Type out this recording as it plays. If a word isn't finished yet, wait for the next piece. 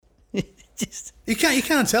You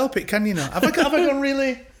can't help it, can you? Not? Have I gone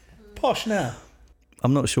really posh now?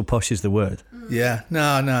 I'm not sure posh is the word. Yeah,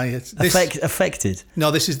 no. Affected. No,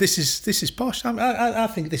 this is posh. I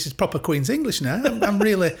think this is proper Queen's English now. I'm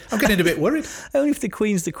getting a bit worried. Only if the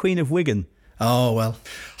Queen's the Queen of Wigan. Oh well.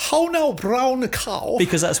 How no brown cow?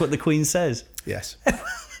 Because that's what the Queen says. Yes.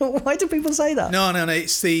 Why do people say that? No.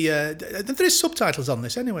 It's the there is subtitles on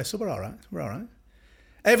this anyway, so we're all right. We're all right.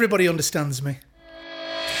 Everybody understands me.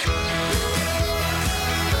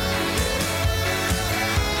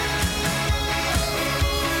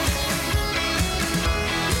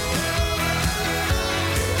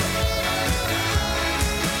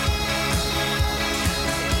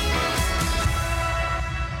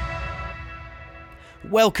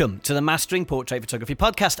 Welcome to the Mastering Portrait Photography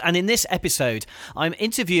podcast, and in this episode I'm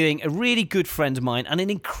interviewing a really good friend of mine and an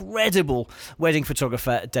incredible wedding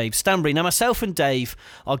photographer, Dave Stanbury. Now myself and Dave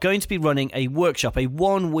are going to be running a workshop, a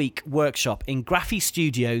 1-week workshop in Graffi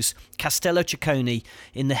Studios, Castello Ciccone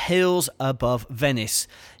in the hills above Venice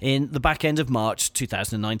in the back end of March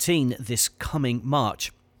 2019, this coming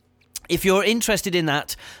March. If you're interested in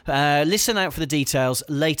that, listen out for the details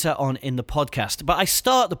later on in the podcast. But I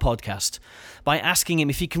start the podcast by asking him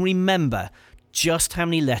if he can remember just how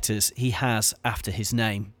many letters he has after his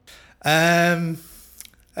name. Swear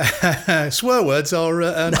words or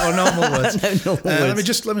normal words? No, normal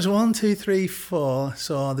words. Let me 1, 2, 3, 4.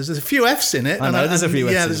 So there's a few F's in it. I know, there's a few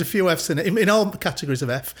F's. Yeah, there's a few F's in it, in all categories of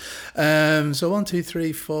F. So 1, 2,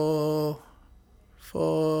 3, 4,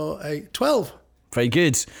 8, 12. Very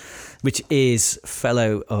good. Which is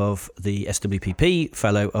Fellow of the SWPP,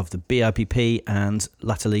 Fellow of the BIPP, and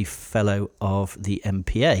latterly Fellow of the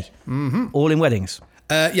MPA. Mm-hmm. All in weddings?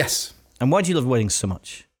 Yes. And why do you love weddings so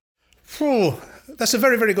much? Oh, that's a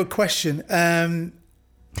very, very good question.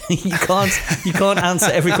 You can't answer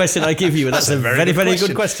every question I give you, and that's a very, very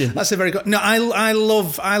good question. That's a very good. No, I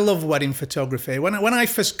love wedding photography. When I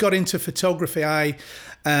first got into photography, I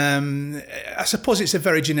suppose it's a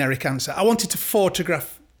very generic answer. I wanted to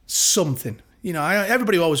photograph something. You know,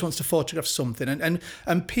 everybody always wants to photograph something,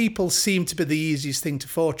 and people seem to be the easiest thing to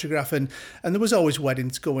photograph, and there was always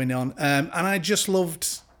weddings going on, and I just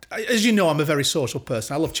loved. As you know, I'm a very social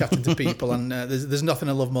person. I love chatting to people, and there's nothing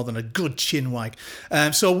I love more than a good chin wag.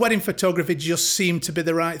 So wedding photography just seemed to be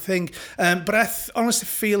the right thing. But I honestly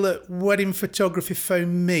feel that wedding photography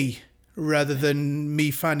found me rather than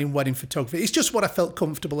me finding wedding photography. It's just what I felt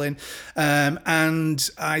comfortable in. And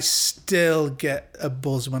I still get a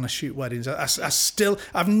buzz when I shoot weddings.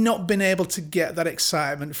 I've not been able to get that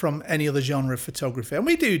excitement from any other genre of photography. And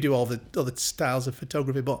we do all the other styles of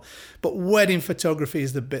photography, but wedding photography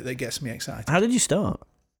is the bit that gets me excited. How did you start?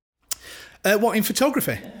 What, in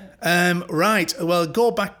photography? Right. Well,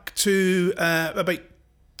 go back to about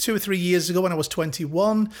 2 or 3 years ago when I was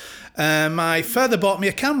 21. My father bought me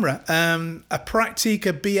a camera, a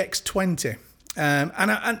Praktica BX20.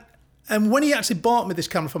 And when he actually bought me this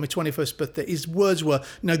camera for my 21st birthday, his words were,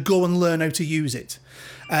 "Now go and learn how to use it."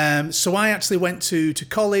 So I actually went to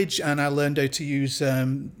college and I learned how to use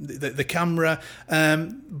the camera.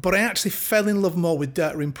 But I actually fell in love more with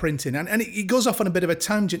data imprinting. And it goes off on a bit of a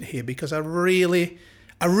tangent here because I really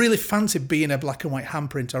fancied being a black and white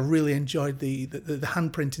handprint. I really enjoyed the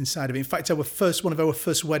handprinting side of it. In fact, one of our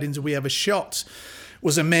first weddings we ever shot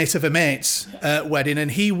was a mate of a mate's wedding,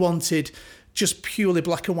 and he wanted just purely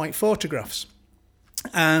black and white photographs.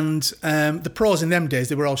 And the pros in them days,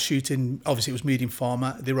 they were all shooting, obviously it was medium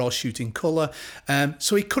format, they were all shooting colour.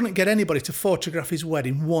 So he couldn't get anybody to photograph his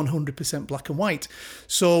wedding 100% black and white.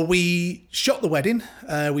 So we shot the wedding,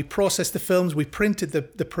 we processed the films, we printed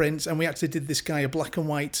the prints, and we actually did this guy a black and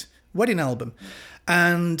white wedding album.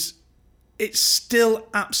 And it still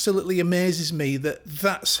absolutely amazes me that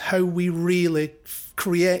that's how we really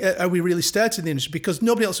started in the industry, because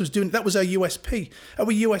nobody else was doing it. That was our USP. Our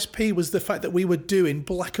USP was the fact that we were doing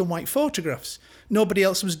black and white photographs. Nobody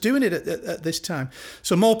else was doing it at this time.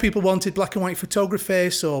 So more people wanted black and white photography,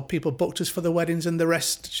 so people booked us for the weddings, and the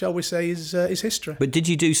rest, shall we say, is history. But did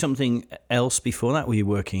you do something else before that? Were you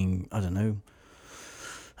working, I don't know,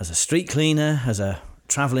 as a street cleaner, as a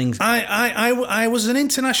travelling? I was an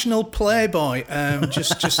international playboy,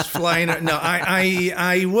 just flying. No,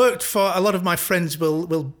 I worked for, a lot of my friends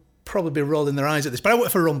will probably be rolling their eyes at this, but I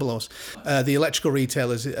worked for Rumbelows, the electrical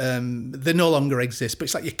retailers. They no longer exist, but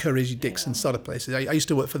it's like your Currys, your Dixon sort of places. I used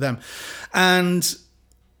to work for them. And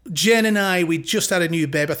Jane and I, we just had a new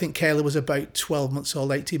babe. I think Kayla was about 12 months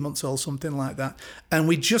old, 18 months old, something like that. And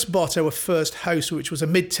we just bought our first house, which was a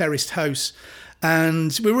mid-terraced house.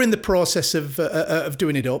 And we were in the process of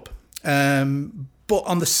doing it up. But But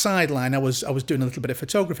on the sideline, I was doing a little bit of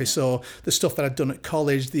photography. So the stuff that I'd done at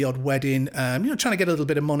college, the odd wedding, trying to get a little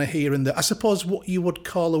bit of money here and there. I suppose what you would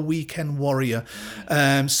call a weekend warrior.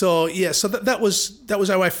 So that was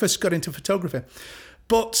how I first got into photography.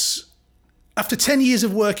 But after 10 years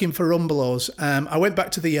of working for Rumbelows, I went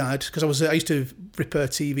back to the yard because I used to repair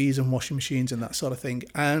TVs and washing machines and that sort of thing.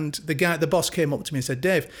 And the boss came up to me and said,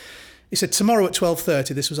 Dave, he said, tomorrow at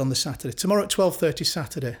 12:30, this was on the Saturday, tomorrow at 12:30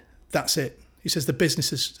 Saturday, that's it. He says, the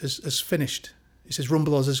business has finished. He says,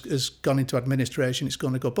 Rumbelows has gone into administration, it's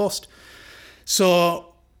going to go bust.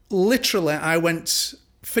 So literally, I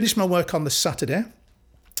finished my work on the Saturday.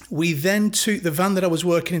 We then took the van that I was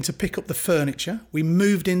working in to pick up the furniture. We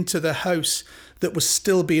moved into the house that was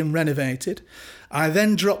still being renovated. I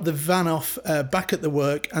then dropped the van off back at the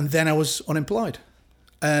work, and then I was unemployed.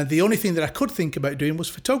 The only thing that I could think about doing was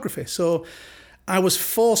photography. So I was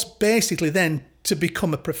forced basically then to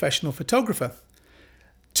become a professional photographer.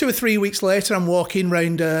 2 or 3 weeks later, I'm walking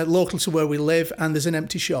round local to where we live, and there's an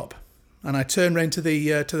empty shop. And I turned round to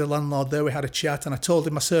the landlord there. We had a chat, and I told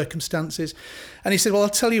him my circumstances. And he said, well, I'll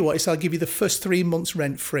tell you what. He said, I'll give you the first 3 months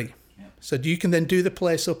rent free. Yeah. So you can then do the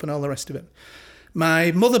place up and all the rest of it.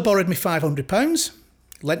 My mother borrowed me £500,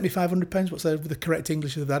 lent me £500. What's the correct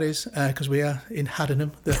English of that is? Because we are in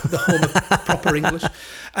Haddenham, the home of proper English.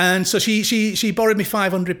 And so she borrowed me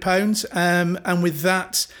 £500. And with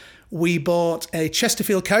that, we bought a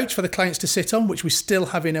Chesterfield couch for the clients to sit on, which we still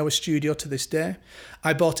have in our studio to this day.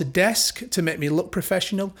 I bought a desk to make me look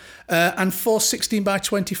professional, and 4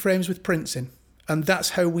 16x20 frames with prints in. And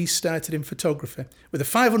that's how we started in photography, with a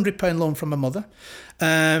 £500 loan from my mother.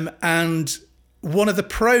 And one of the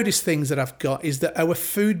proudest things that I've got is that our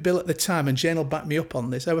food bill at the time, and Jane will back me up on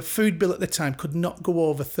this, our food bill at the time could not go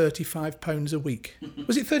over £35 a week.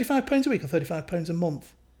 Was it £35 a week or £35 a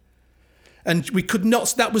month? And we could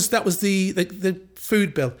not. That was the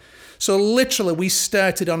food bill. So literally, we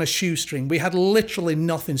started on a shoestring. We had literally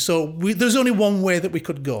nothing. So there's only one way that we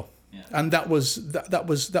could go, and that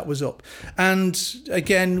was up. And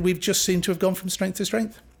again, we've just seemed to have gone from strength to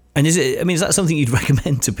strength. And is that something you'd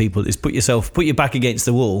recommend to people? Is put your back against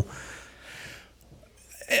the wall?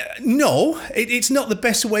 No, it's not the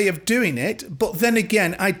best way of doing it. But then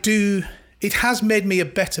again, it has made me a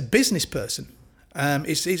better business person.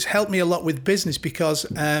 It's helped me a lot with business because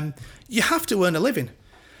you have to earn a living.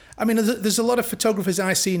 I mean, there's a lot of photographers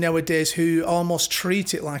I see nowadays who almost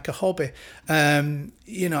treat it like a hobby.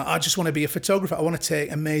 I just want to be a photographer. I want to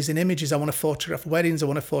take amazing images. I want to photograph weddings. I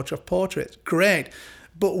want to photograph portraits. Great.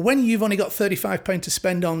 But when you've only got £35 to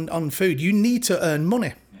spend on food, you need to earn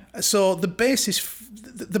money. Yeah. So the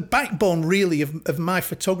backbone really of my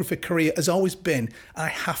photography career has always been, I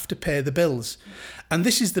have to pay the bills. And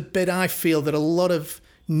this is the bit I feel that a lot of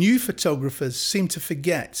new photographers seem to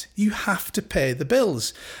forget. You have to pay the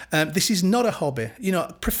bills. This is not a hobby.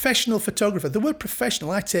 Professional photographer, the word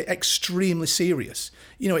professional I take extremely serious.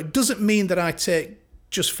 It doesn't mean that I take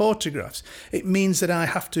just photographs. It means that I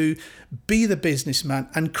have to be the businessman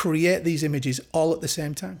and create these images all at the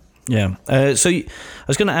same time. Yeah. So I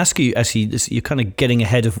was going to ask you, actually, you're kind of getting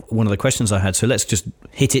ahead of one of the questions I had, so let's just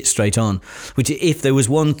hit it straight on. Which, if there was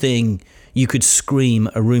one thing you could scream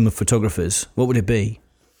a room of photographers, what would it be?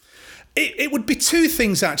 It would be two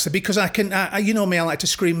things, actually, because I like to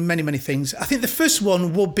scream many, many things. I think the first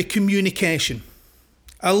one would be communication.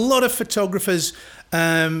 A lot of photographers...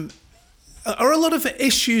 or a lot of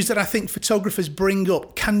issues that I think photographers bring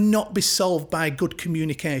up cannot be solved by good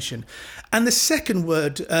communication. And the second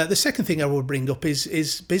thing I would bring up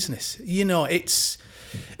is business.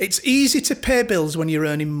 It's easy to pay bills when you're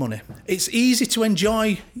earning money. It's easy to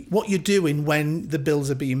enjoy what you're doing when the bills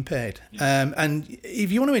are being paid. And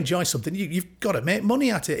if you want to enjoy something, you've got to make money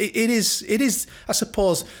at it. It is, I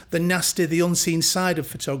suppose, the nasty, the unseen side of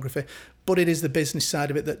photography, but it is the business side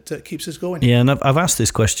of it that keeps us going. Yeah, and I've asked this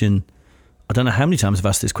question. I don't know how many times I've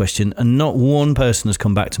asked this question, and not one person has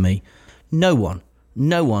come back to me. No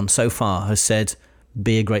one so far has said,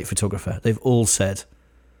 be a great photographer. They've all said,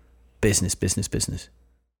 business, business, business.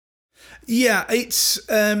 Yeah, it's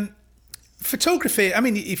photography. I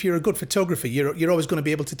mean, if you're a good photographer, you're always going to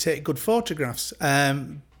be able to take good photographs.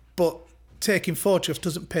 But taking photographs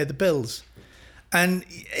doesn't pay the bills. And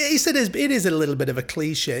it is a little bit of a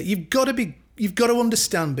cliche. You've got to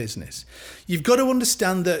understand business. You've got to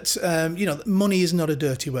understand that money is not a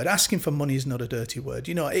dirty word. Asking for money is not a dirty word.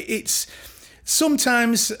 It's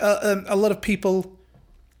sometimes a lot of people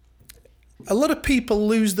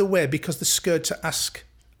lose the way because they're scared to ask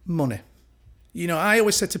money. You know, I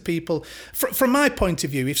always say to people, from my point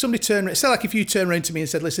of view, if somebody if you turn around to me and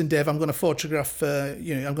said, listen, Dave, I'm going to photograph, I'm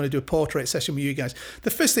going to do a portrait session with you guys.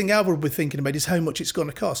 The first thing I would be thinking about is how much it's going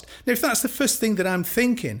to cost. Now, if that's the first thing that I'm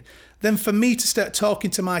thinking, then for me to start talking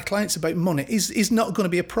to my clients about money is not going to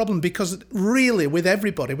be a problem, because really with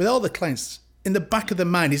everybody, with all the clients, in the back of the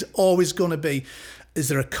mind is always going to be, is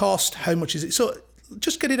there a cost? How much is it? So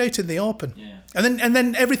just get it out in the open. Yeah. And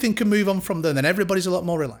then everything can move on from there. Then everybody's a lot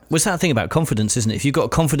more relaxed. Well, it's that thing about confidence, isn't it? If you've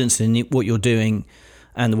got confidence in what you're doing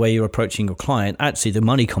and the way you're approaching your client, actually the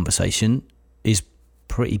money conversation is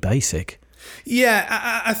pretty basic.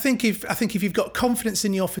 Yeah, I think if you've got confidence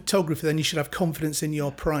in your photography, then you should have confidence in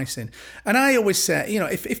your pricing. And I always say, you know,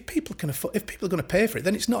 if people can afford, if people are going to pay for it,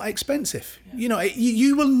 then it's not expensive. Yeah. You know,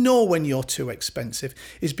 you will know when you're too expensive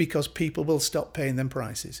is because people will stop paying them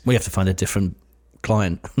prices. We have to find a different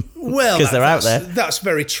client. Well, because they're out there. That's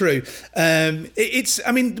very true.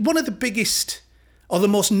 One of the biggest or the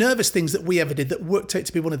most nervous things that we ever did that worked out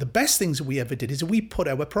to be one of the best things we ever did is we put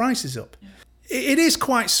our prices up. Yeah. It is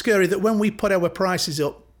quite scary that when we put our prices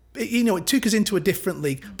up, it took us into a different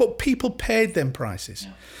league, but people paid them prices.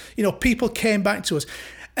 Yeah. You know, people came back to us.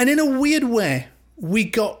 And in a weird way, we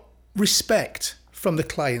got respect from the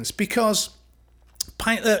clients, because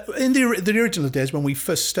in the original days when we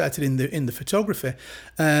first started in the photography,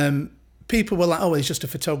 people were like, oh, he's just a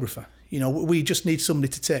photographer. You know, we just need somebody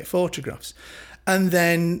to take photographs. And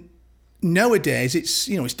then nowadays it's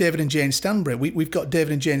David and Jane Stanbury. We've got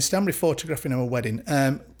David and Jane Stanbury photographing our wedding.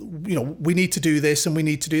 We need to do this and we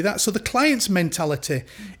need to do that. So the client's mentality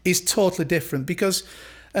is totally different, because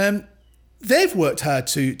they've worked hard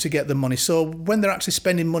to get the money. So when they're actually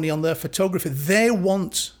spending money on their photography, they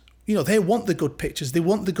want the good pictures, they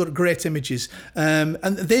want the great images, and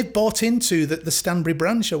they've bought into the Stanbury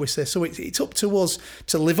brand, shall we say. So it's up to us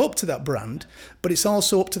to live up to that brand, but it's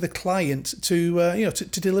also up to the client to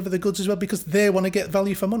deliver the goods as well, because they want to get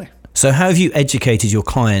value for money. So how have you educated your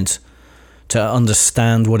client to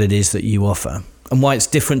understand what it is that you offer and why it's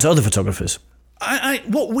different to other photographers?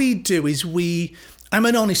 What we do is I'm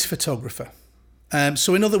an honest photographer.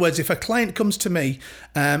 So in other words, if a client comes to me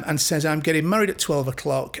and says, I'm getting married at 12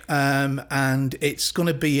 o'clock and it's going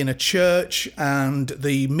to be in a church and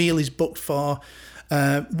the meal is booked for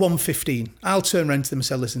 1:15, I'll turn around to them and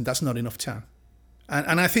say, listen, that's not enough time.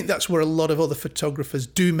 And I think that's where a lot of other photographers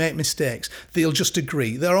do make mistakes. They'll just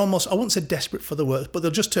agree. They're almost, I won't say desperate for the work, but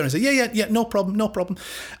they'll just turn and say, yeah, no problem.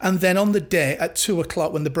 And then on the day at 2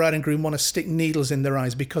 o'clock, when the bride and groom want to stick needles in their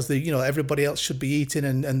eyes because everybody else should be eating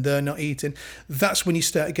and they're not eating, that's when you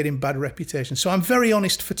start getting bad reputation. So I'm a very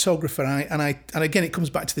honest photographer, and again, it comes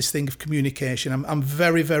back to this thing of communication. I'm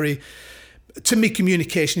very, very, to me,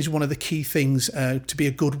 communication is one of the key things to be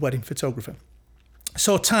a good wedding photographer.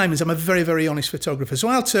 So I'm a very, very honest photographer. So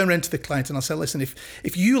I'll turn around to the client and I'll say, listen,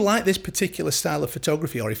 if you like this particular style of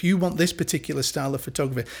photography, or if you want this particular style of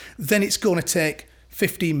photography, then it's going to take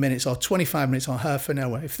 15 minutes or 25 minutes or half an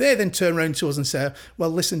hour. If they then turn around to us and say, well,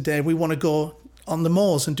 listen, Dave, we want to go on the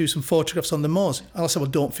moors and do some photographs on the moors, I'll say, well,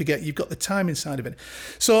 don't forget, you've got the time inside of it.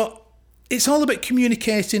 So it's all about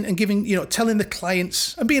communicating and giving, telling the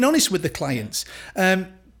clients and being honest with the clients.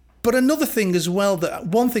 But another thing as well, that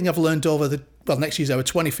one thing I've learned next year's our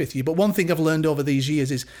 25th year, but one thing I've learned over these years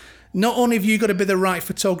is not only have you got to be the right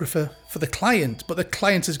photographer for the client, but the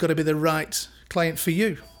client has got to be the right client for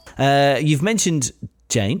you. You've mentioned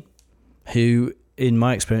Jane, who in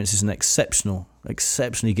my experience is an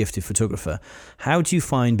exceptionally gifted photographer. How do you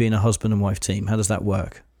find being a husband and wife team? How does that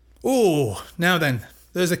work? Oh, now then.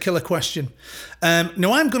 There's a killer question.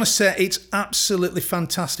 No, I'm going to say it's absolutely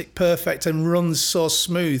fantastic, perfect, and runs so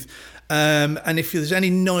smooth. And if there's any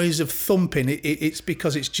noise of thumping, it's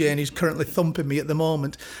because it's Jane who's currently thumping me at the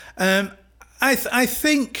moment. I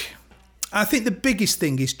think the biggest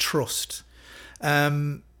thing is trust.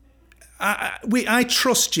 I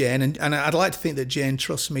trust Jane, and I'd like to think that Jane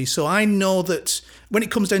trusts me. So I know that when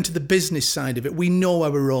it comes down to the business side of it, we know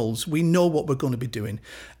our roles, we know what we're going to be doing.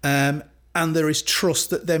 And there is trust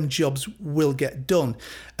that them jobs will get done.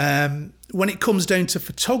 When it comes down to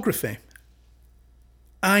photography,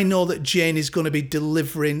 I know that Jane is going to be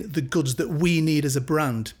delivering the goods that we need as a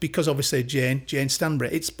brand, because obviously Jane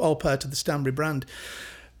Stanbury, it's all part of the Stanbury brand.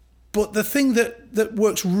 But the thing that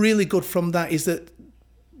works really good from that is that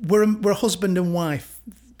we're a husband and wife.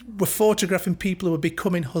 We're photographing people who are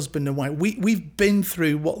becoming husband and wife. We've been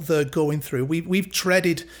through what they're going through. We've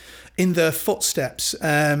treaded in their footsteps.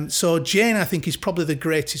 So Jane, I think, is probably the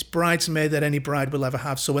greatest bridesmaid that any bride will ever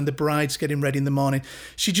have. So when the bride's getting ready in the morning,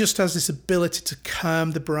 she just has this ability to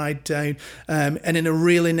calm the bride down, and in a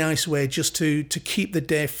really nice way, just to keep the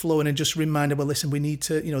day flowing and just remind her, well, listen, we need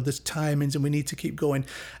to, there's timings and we need to keep going.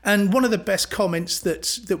 And one of the best comments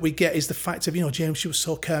that we get is the fact of, Jane, she was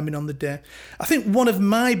so calming on the day. I think one of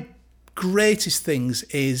my greatest things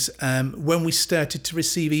is when we started to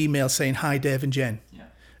receive emails saying, hi, Dave and Jane. Yeah.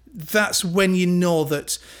 That's when you know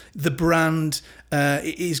that the brand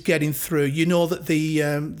is getting through. You know that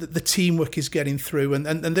the teamwork is getting through, and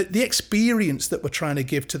the experience that we're trying to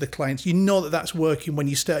give to the clients. You know that that's working when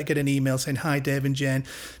you start getting emails saying, hi, Dave and Jane,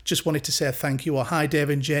 just wanted to say thank you, or hi, Dave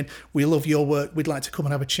and Jane, we love your work. We'd like to come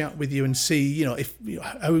and have a chat with you and see, if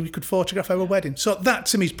how we could photograph our wedding. So that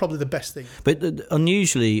to me is probably the best thing. But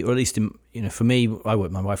unusually, or at least for me, I work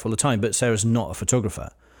with my wife all the time, but Sarah's not a photographer,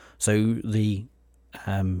 so the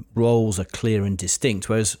roles are clear and distinct,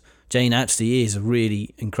 whereas Jane actually is a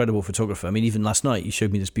really incredible photographer. I mean, even last night you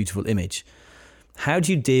showed me this beautiful image. How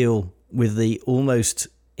do you deal with the almost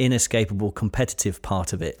inescapable competitive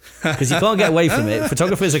part of it? Because you can't get away from it.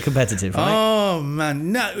 Photographers are competitive, right? Oh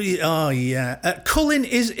man, no, oh yeah. Culling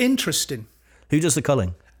is interesting. Who does the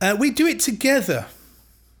culling? We do it together.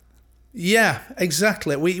 Yeah,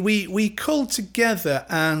 exactly. We cull together,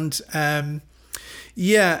 and I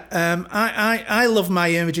love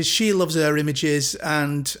my images. She loves her images,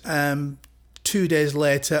 and 2 days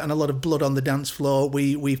later, and a lot of blood on the dance floor,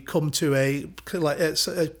 we've come to a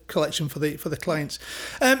collection for the clients.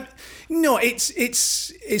 No,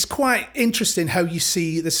 it's quite interesting how you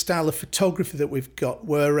see the style of photography that we've got.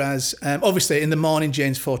 Whereas, obviously, in the morning,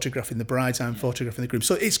 Jane's photographing the brides, I'm photographing the groom.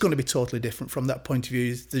 So it's going to be totally different from that point of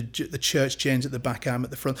view. The church, Jane's at the back, I'm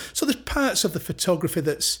at the front. So there's parts of the photography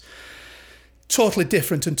that's totally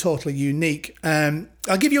different and totally unique.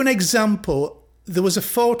 I'll give you an example. There was a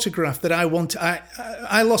photograph that I wanted.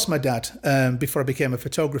 I lost my dad before I became a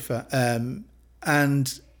photographer,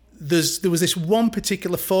 and there was this one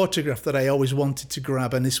particular photograph that I always wanted to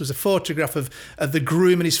grab, and this was a photograph of the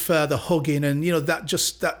groom and his father hugging, and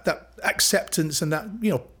that acceptance and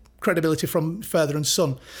that credibility from father and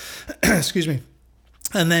son. Excuse me.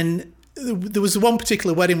 And then there was one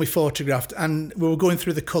particular wedding we photographed, and we were going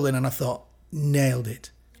through the culling, and I thought, nailed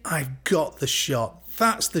it. I've got the shot.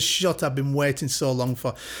 That's the shot I've been waiting so long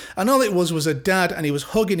for. And all it was a dad, and he was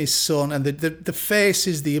hugging his son, and the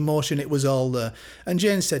faces, the emotion, it was all there. And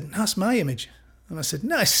Jane said, that's my image. And I said,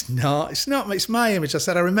 no, it's not. It's not. It's my image. I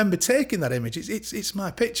said, I remember taking that image. It's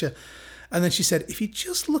my picture. And then she said, if you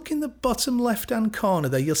just look in the bottom left-hand corner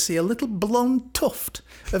there, you'll see a little blonde tuft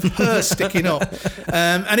of hair sticking up.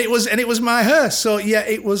 And it was my hair. So yeah,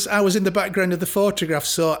 I was in the background of the photograph.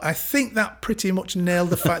 So I think that pretty much nailed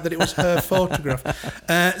the fact that it was her photograph.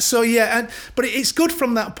 But it's good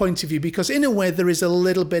from that point of view, because in a way there is a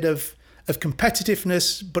little bit of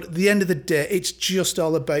competitiveness, but at the end of the day, it's just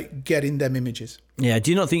all about getting them images. Yeah. Do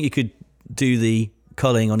you not think you could do the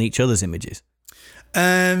culling on each other's images?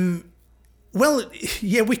 Well,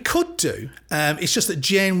 yeah, we could do. It's just that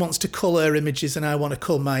Jane wants to cull her images and I want to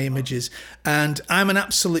cull my images. And I'm an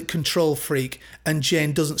absolute control freak, and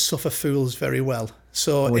Jane doesn't suffer fools very well.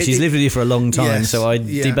 So she's lived with you for a long time, yes, so I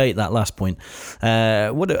debate that last point.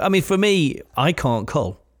 For me, I can't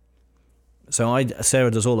cull. So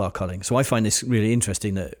Sarah does all our culling. So I find this really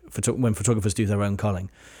interesting that when photographers do their own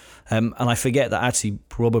culling. And I forget that actually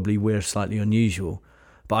probably we're slightly unusual.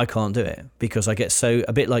 But I can't do it because I get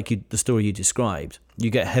a bit like the story you described, you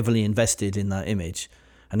get heavily invested in that image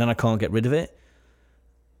and then I can't get rid of it.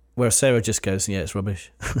 Whereas Sarah just goes, yeah, it's rubbish.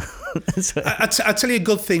 I'll tell you a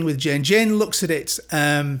good thing with Jane. Jane looks at it,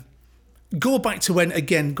 going back to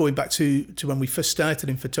when we first started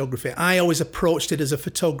in photography, I always approached it as a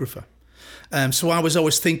photographer. So I was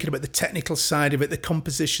always thinking about the technical side of it, the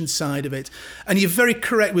composition side of it. And you're very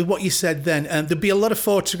correct with what you said then. There'd be a lot of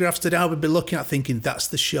photographs that I would be looking at thinking, that's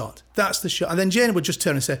the shot. And then Jane would just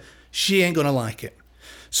turn and say, she ain't going to like it.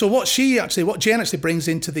 So what Jane actually brings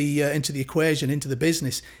into the equation, into the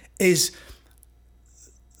business, is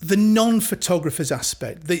the non-photographer's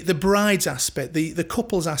aspect, the bride's aspect, the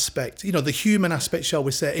couple's aspect, the human aspect, shall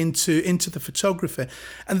we say, into the photography.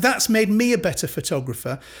 And that's made me a better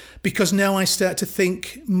photographer, because now I start to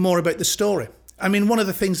think more about the story. I mean, one of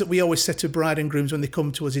the things that we always say to bride and grooms when they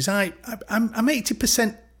come to us is, I'm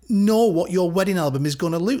 80% know what your wedding album is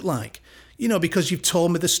going to look like. Because you've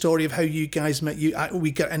told me the story of how you guys met. We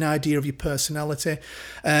get an idea of your personality.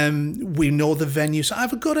 We know the venue. So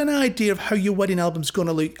I've got an idea of how your wedding album's going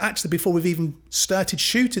to look, actually, before we've even started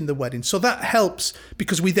shooting the wedding. So that helps,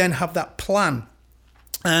 because we then have that plan.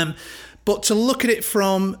 But to look at it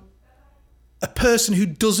from a person who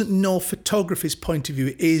doesn't know photography's point of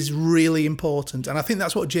view is really important. And I think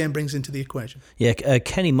that's what Jane brings into the equation. Yeah,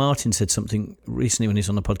 Kenny Martin said something recently when he was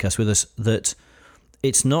on the podcast with us, that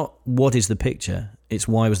it's not what is the picture, it's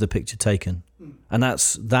why was the picture taken. And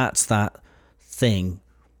that's that thing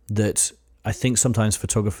that I think sometimes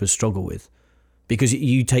photographers struggle with, because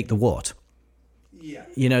you take the what. Yeah.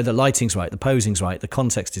 You know, the lighting's right, the posing's right, the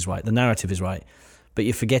context is right, the narrative is right, but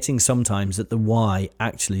you're forgetting sometimes that the why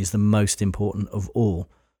actually is the most important of all.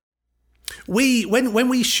 When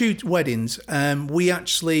we shoot weddings, we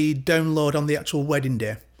actually download on the actual wedding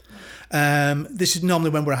day. This is normally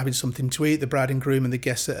when we're having something to eat, the bride and groom and the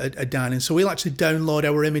guests are dining. So we'll actually download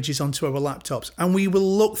our images onto our laptops, and we will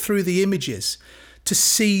look through the images to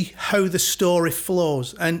see how the story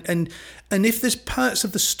flows. And if there's parts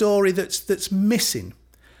of the story that's missing,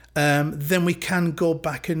 then we can go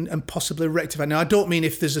back and possibly rectify. Now, I don't mean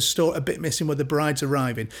if there's a bit missing where the bride's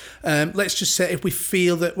arriving. Let's just say if we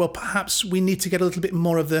feel that, well, perhaps we need to get a little bit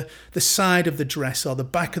more of the side of the dress or the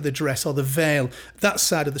back of the dress or the veil, that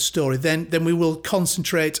side of the story, then we will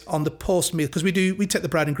concentrate on the post-meal, because we take the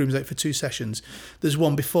bride and grooms out for 2 sessions. There's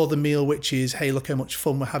one before the meal, which is, hey, look how much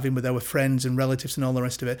fun we're having with our friends and relatives and all the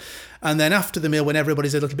rest of it. And then after the meal, when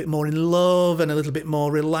everybody's a little bit more in love and a little bit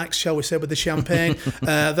more relaxed, shall we say, with the champagne,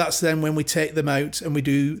 that's then when we take them out and we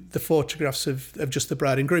do the photographs of just the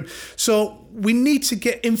bride and groom. So we need to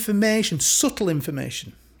get information, subtle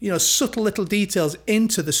information, subtle little details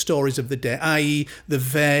into the stories of the day, i.e. the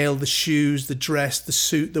veil, the shoes, the dress, the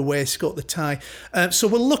suit, the waistcoat, the tie. So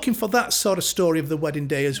we're looking for that sort of story of the wedding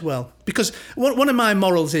day as well. Because one of my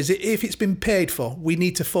morals is, if it's been paid for, we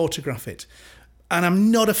need to photograph it. And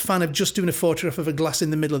I'm not a fan of just doing a photograph of a glass in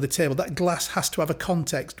the middle of the table. That glass has to have a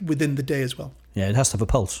context within the day as well. Yeah, it has to have a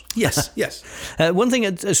pulse. Yes, yes. One thing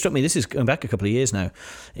that struck me, this is going back a couple of years now,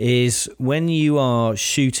 is when you are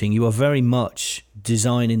shooting, you are very much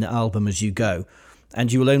designing the album as you go,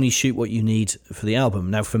 and you will only shoot what you need for the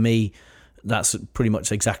album. Now, for me, that's pretty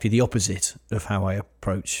much exactly the opposite of how I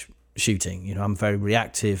approach shooting. I'm very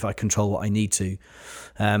reactive. I control what I need to.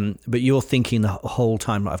 But you're thinking the whole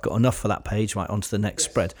time, right, I've got enough for that page, right, onto the next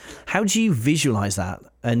spread. How do you visualize that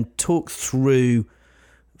and talk through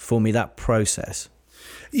for me that process?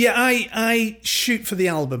 Yeah, I shoot for the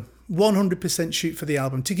album. 100% shoot for the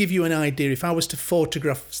album. To give you an idea, if I was to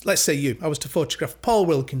photograph, let's say I was to photograph Paul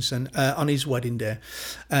Wilkinson on his wedding day.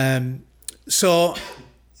 So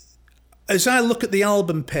as I look at the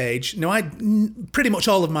album page, pretty much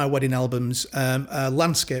all of my wedding albums are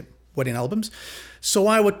landscape wedding albums. So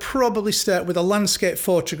I would probably start with a landscape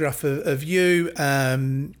photograph of you.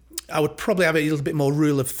 I would probably have a little bit more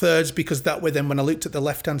rule of thirds, because that way then when I looked at the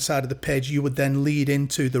left-hand side of the page, you would then lead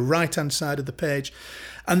into the right-hand side of the page.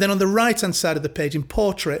 And then on the right-hand side of the page in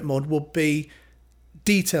portrait mode would be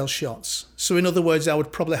detail shots. So in other words, I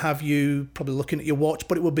would probably have you looking at your watch,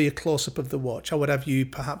 but it would be a close-up of the watch. I would have you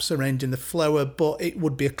perhaps arranging the flower, but it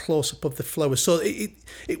would be a close-up of the flower. So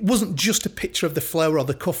it wasn't just a picture of the flower or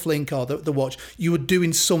the cufflink or the watch. You were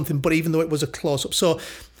doing something, but even though it was a close-up. So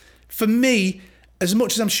for me, as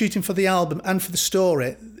much as I'm shooting for the album and for the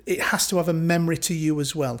story, it has to have a memory to you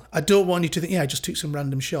as well. I don't want you to think, I just took some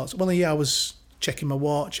random shots. Well, I was checking my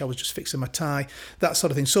watch, I was just fixing my tie, that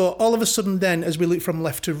sort of thing. So all of a sudden then, as we look from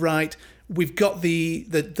left to right, we've got the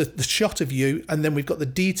shot of you, and then we've got the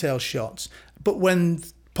detail shots. But when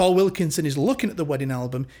Paul Wilkinson is looking at the wedding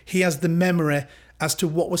album, he has the memory as to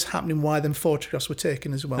what was happening, why them photographs were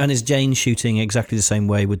taken as well. And is Jane shooting exactly the same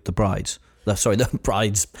way with the brides? The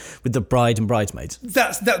brides, with the bride and bridesmaids.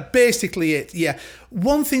 That's basically it, yeah.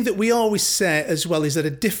 One thing that we always say as well is that a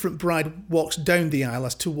different bride walks down the aisle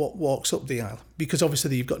as to what walks up the aisle, because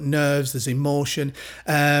obviously you've got nerves, there's emotion.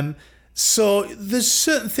 So there's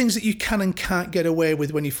certain things that you can and can't get away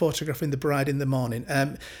with when you're photographing the bride in the morning.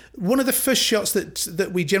 One of the first shots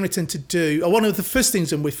that we generally tend to do, or one of the first things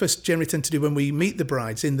that we first generally tend to do when we meet the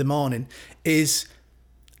brides in the morning, is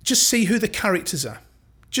just see who the characters are.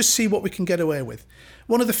 Just see what we can get away with.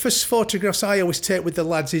 One of the first photographs I always take with the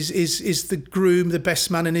lads is the groom, the best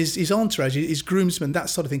man, and his entourage, his groomsmen, that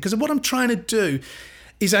sort of thing. Because what I'm trying to do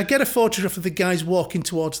is I get a photograph of the guys walking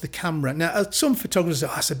towards the camera. Now, some photographers say,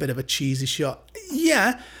 that's a bit of a cheesy shot.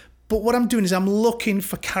 Yeah, but what I'm doing is I'm looking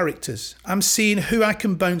for characters. I'm seeing who I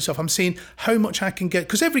can bounce off. I'm seeing how much I can get.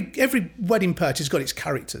 Because every wedding party's got its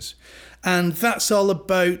characters. And that's all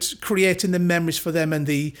about creating the memories for them and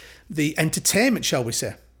the entertainment, shall we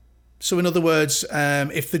say. So in other words,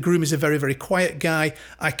 if the groom is a very, very quiet guy,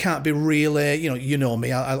 I can't be really, you know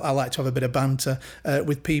me, I like to have a bit of banter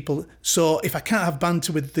with people. So if I can't have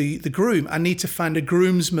banter with the groom, I need to find a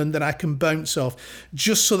groomsman that I can bounce off,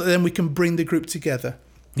 just so that then we can bring the group together.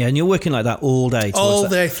 Yeah, and you're working like that all day. All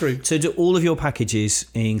day through. So do all of your packages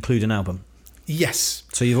include an album? Yes.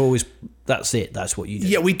 So you've always, that's it, that's what you do?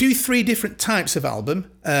 Yeah, we do 3 different types of album.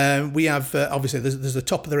 We have, obviously, there's the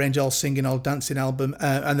top of the range, all singing, all dancing album.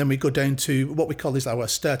 And then we go down to what we call this our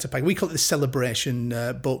starter pack. We call it the celebration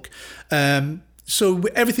book. So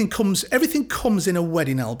everything comes in a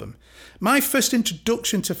wedding album. My first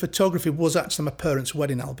introduction to photography was actually my parents'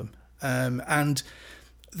 wedding album. And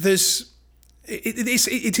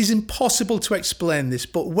it is impossible to explain this,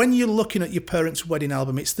 but when you're looking at your parents' wedding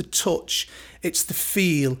album, it's the touch, it's the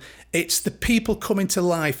feel, it's the people coming to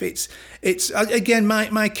life. It's again,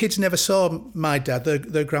 my kids never saw my dad,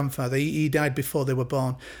 their grandfather. He died before they were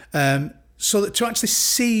born. So that to actually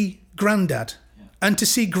see granddad and to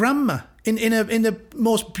see grandma in the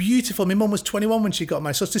most beautiful. My mum was 21 when she got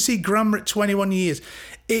married, so to see grandma at 21 years,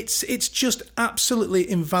 it's just absolutely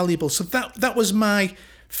invaluable. So that was my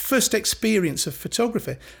first experience of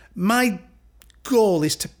photography. My goal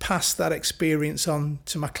is to pass that experience on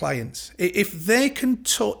to my clients. If they can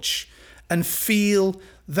touch and feel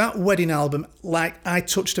that wedding album like I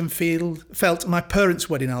touched and felt my parents'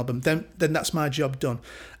 wedding album, then that's my job done.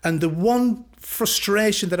 And the one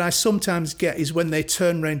frustration that I sometimes get is when they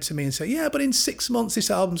turn around to me and say, yeah, but in 6 months this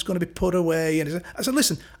album's going to be put away. And I said,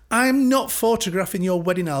 listen, I'm not photographing your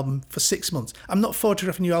wedding album for 6 months. I'm not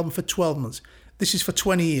photographing your album for 12 months. This is for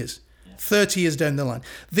 20 years, 30 years down the line.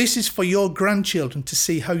 This is for your grandchildren to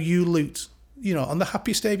see how you looked, on the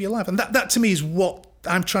happiest day of your life. And that to me is what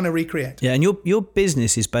I'm trying to recreate. Yeah, and your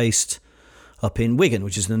business is based up in Wigan,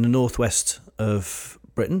 which is in the northwest of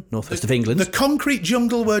Britain, northwest of England. The concrete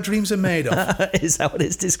jungle where dreams are made of. Is that what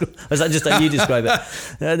it's described? Or is that just how you describe it?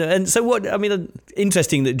 And so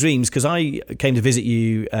interesting that dreams, because I came to visit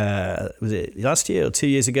you, was it last year or 2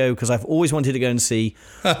 years ago? Because I've always wanted to go and see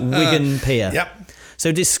Wigan Pier. Yep.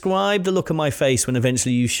 So describe the look on my face when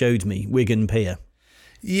eventually you showed me Wigan Pier.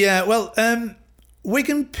 Yeah, well,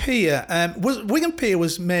 Wigan Pier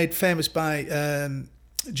was made famous by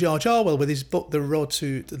George Orwell with his book The Road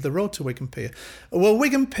to Wigan Pier. Well,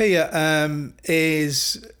 Wigan Pier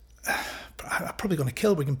is I'm probably going to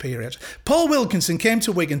kill Wigan Pier. Actually. Paul Wilkinson came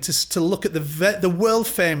to Wigan to look at the world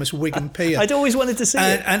famous Wigan Pier. I'd always wanted to see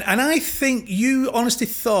it. And I think you honestly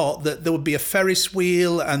thought that there would be a Ferris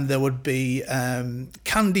wheel and there would be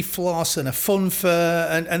candy floss and a fun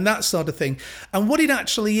fair and that sort of thing. And what it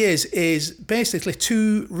actually is basically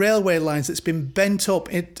 2 railway lines that's been bent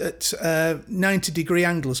up at 90-degree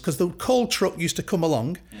angles because the coal truck used to come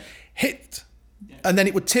along, hit. And then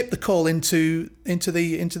it would tip the coal into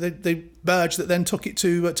the barge that then took it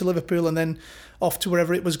to Liverpool and then off to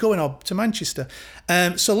wherever it was going, or to Manchester.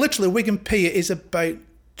 So literally, Wigan Pier is about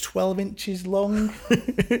 12 inches long,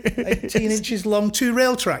 18 inches long, 2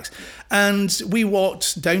 rail tracks. And we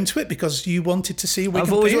walked down to it because you wanted to see Wigan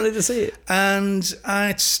Pier. I've always wanted to see it. And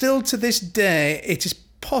still to this day, it is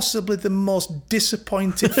possibly the most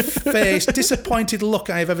disappointed look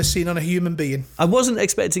I have ever seen on a human being. I wasn't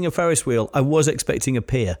expecting a Ferris wheel. I was expecting a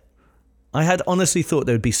pier. I had honestly thought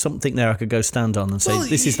there would be something there I could go stand on and say,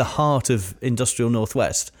 this is the heart of industrial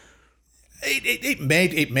Northwest. It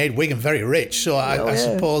made Wigan very rich, so I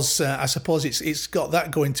suppose it's got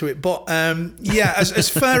that going to it. But as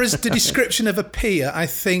far as the description of a pier, I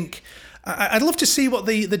think I'd love to see what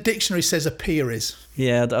the dictionary says a pier is.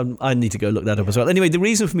 Yeah, I need to go look that up as well. Anyway, the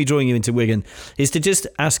reason for me drawing you into Wigan is to just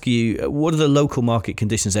ask you, what are the local market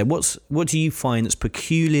conditions there? What do you find that's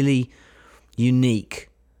peculiarly unique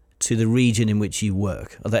to the region in which you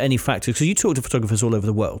work? Are there any factors? Because you talk to photographers all over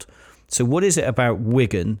the world. So what is it about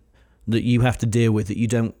Wigan that you have to deal with that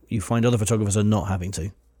you find other photographers are not having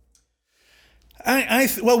to?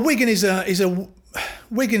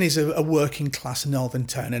 Wigan is a working class northern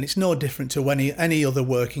town, and it's no different to any other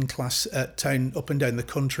working class town up and down the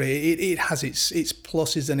country. It has its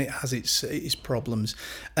pluses and it has its problems.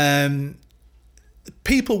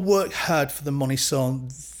 People work hard for the money, so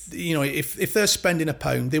if they're spending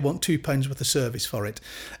 £1, they want £2 worth of service for it.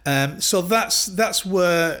 So that's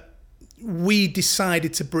where we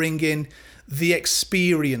decided to bring in the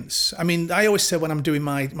experience. I mean, I always say when I'm doing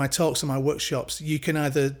my talks and my workshops, you can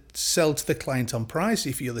either sell to the client on price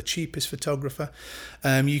if you're the cheapest photographer.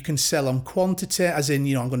 You can sell on quantity, as in,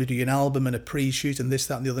 I'm going to do an album and a pre-shoot and this,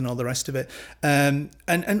 that, and the other, and all the rest of it. And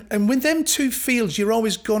with them 2 fields, you're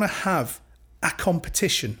always going to have a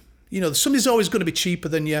competition. Somebody's always going to be cheaper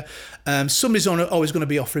than you. Somebody's always going to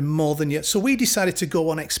be offering more than you. So we decided to go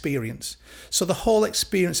on experience. So the whole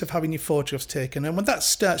experience of having your photographs taken, and when that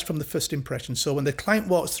starts from the first impression. So when the client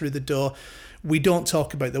walks through the door, we don't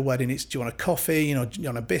talk about the wedding. It's, do you want a coffee? Do you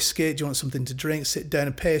want a biscuit? Do you want something to drink? Sit down,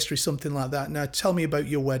 a pastry, something like that. Now tell me about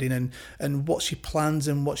your wedding and what's your plans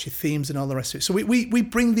and what's your themes and all the rest of it. So we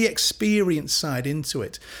bring the experience side into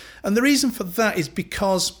it. And the reason for that is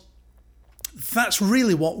because that's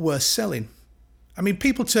really what we're selling. I mean,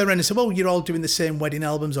 people turn around and say, well, you're all doing the same wedding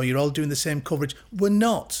albums or you're all doing the same coverage. We're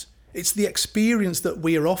not. It's the experience that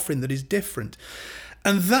we are offering that is different.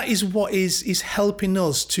 And that is what is helping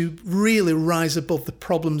us to really rise above the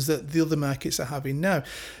problems that the other markets are having now.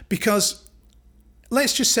 Because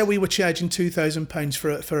let's just say we were charging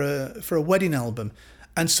 £2,000 for a wedding album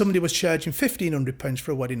and somebody was charging £1,500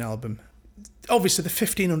 for a wedding album. Obviously, the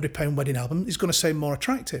 £1,500 wedding album is going to sound more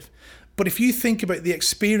attractive. But if you think about the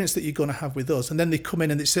experience that you're going to have with us, and then they come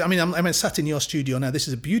in and they say, I'm sat in your studio now. This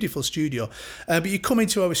is a beautiful studio. But you come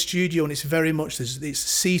into our studio and it's very much, it's a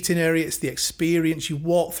seating area, it's the experience. You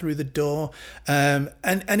walk through the door and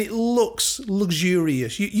it looks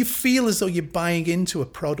luxurious. You feel as though you're buying into a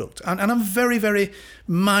product. And I'm very, very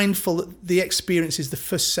mindful that the experience is the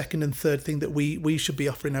first, second and third thing that we should be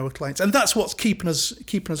offering our clients. And that's what's keeping us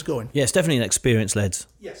going. Yeah, it's definitely an experience-led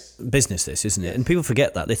business, this, isn't it? And people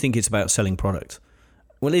forget that. They think it's about selling product.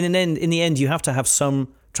 Well, in the end, you have to have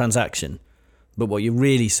some transaction, but what you're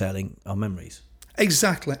really selling are memories.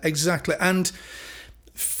 Exactly. And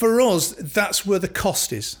for us, that's where the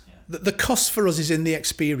cost is. The cost for us is in the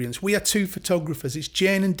experience. We are two photographers. It's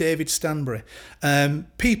Jane and David Stanbury.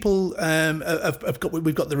 People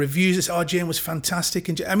we've got the reviews that say, "Oh, Jane was fantastic."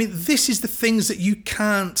 And this is the things that you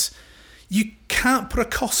can't put a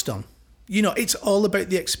cost on. It's all about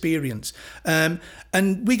the experience. And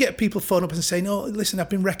we get people phone up and saying, "Oh, listen, I've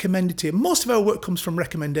been recommended to you." Most of our work comes from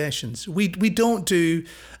recommendations. We don't do,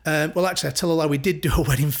 actually, I tell a lie, we did do a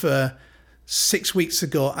wedding for 6 weeks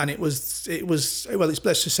ago, and let's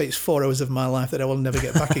just say it's 4 hours of my life that I will never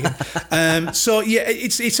get back again.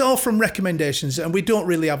 It's all from recommendations, and we don't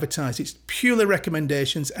really advertise. It's purely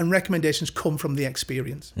recommendations, and recommendations come from the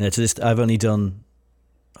experience. Yeah, to this,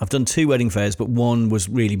 I've done 2 wedding fairs, but one was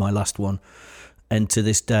really my last one. And to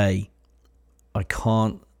this day, I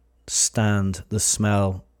can't stand the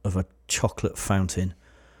smell of a chocolate fountain,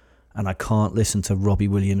 and I can't listen to Robbie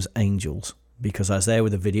Williams' Angels, because I was there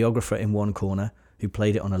with a videographer in one corner who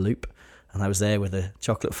played it on a loop, and I was there with a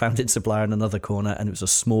chocolate fountain supplier in another corner, and it was a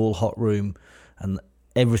small hot room, and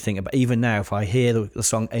everything about, even now, if I hear the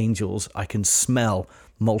song Angels, I can smell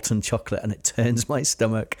molten chocolate and it turns my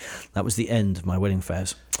stomach. That was the end of my wedding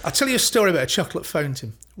fairs. I'll tell you a story about a chocolate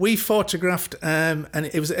fountain. We photographed, and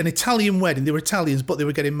it was an Italian wedding. They were Italians, but they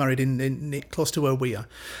were getting married in close to where we are.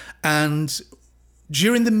 And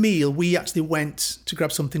during the meal, we actually went to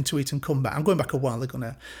grab something to eat and come back. I'm going back a while ago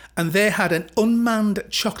now. And they had an unmanned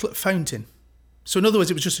chocolate fountain. So in other words,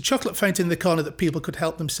 it was just a chocolate fountain in the corner that people could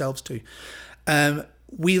help themselves to.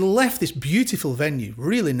 We left this beautiful venue,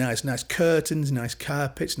 really nice curtains, nice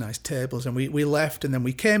carpets, nice tables, and we left, and then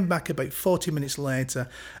we came back about 40 minutes later,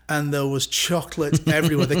 and there was chocolate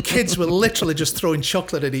everywhere. The kids were literally just throwing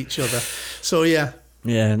chocolate at each other. So, yeah.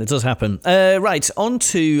 Yeah, and it does happen. Right, on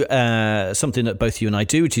to something that both you and I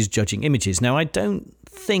do, which is judging images. Now, I don't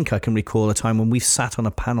think I can recall a time when we've sat on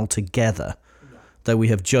a panel together, though we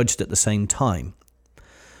have judged at the same time.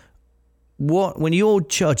 When you're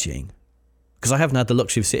judging, because I haven't had the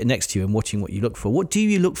luxury of sitting next to you and watching what you look for, what do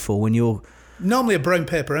you look for when you're... Normally a brown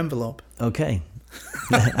paper envelope. Okay.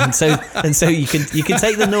 and so you can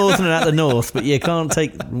take the northern out the north, but you can't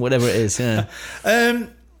take whatever it is. Yeah.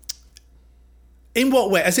 In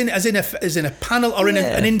what way? As in a panel or in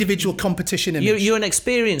an individual competition image? You're an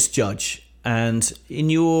experienced judge, and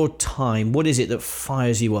in your time, what is it that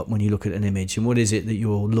fires you up when you look at an image, and what is it that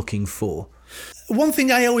you're looking for? One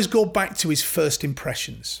thing I always go back to is first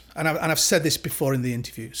impressions, and I've said this before in the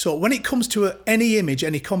interview. So when it comes to any image,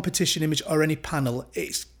 any competition image or any panel,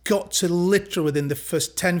 it's got to literally within the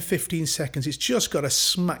first 10, 15 seconds, it's just got to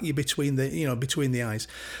smack you between the eyes.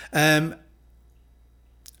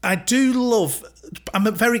 I get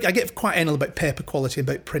quite anal about paper quality,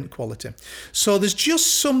 about print quality. So there's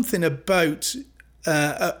just something about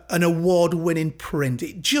an award-winning print.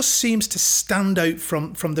 It just seems to stand out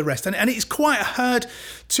from the rest, and it's quite hard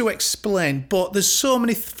to explain, but there's so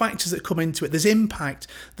many factors that come into it. There's impact,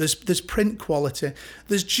 there's print quality,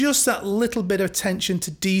 there's just that little bit of attention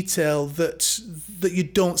to detail that you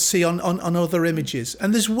don't see on other images.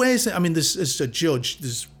 And there's ways that, as a judge,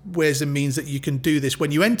 there's ways and means that you can do this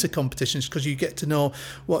when you enter competitions, because you get to know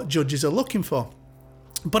what judges are looking for.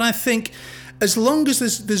 But I think as long as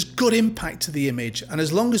there's good impact to the image, and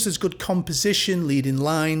as long as there's good composition, leading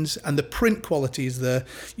lines, and the print quality is there,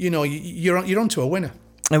 you're onto a winner.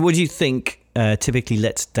 And what do you think typically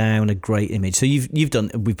lets down a great image? So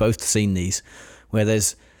we've both seen these, where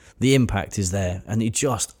there's the impact is there, and you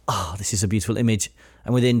just, this is a beautiful image,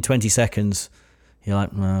 and within 20 seconds, you're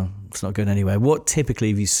like, no, it's not going anywhere. What typically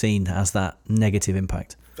have you seen as that negative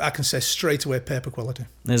impact? I can say straight away paper quality.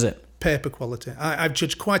 Is it? Paper quality. I've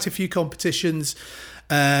judged quite a few competitions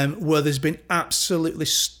where there's been absolutely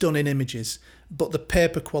stunning images, but the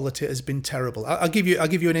paper quality has been terrible. I'll give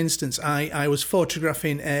you an instance. I was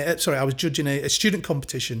photographing. I was judging a student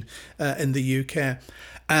competition in the UK,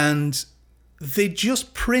 and they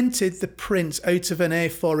just printed the prints out of an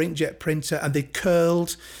A4 inkjet printer, and they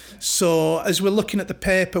curled. So as we're looking at the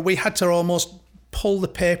paper, we had to almost pull the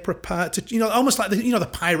paper apart to, almost like the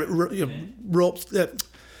pirate ropes,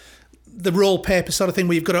 the roll paper sort of thing,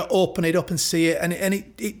 where you've got to open it up and see it, and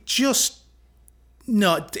it just.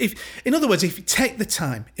 No, in other words, if you take the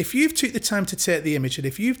time, if you've took the time to take the image, and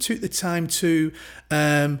if you've took the time to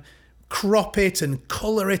crop it and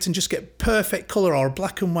colour it and just get perfect colour or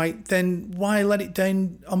black and white, then why let it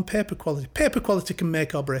down on paper quality? Paper quality can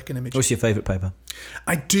make or break an image. What's your favourite paper?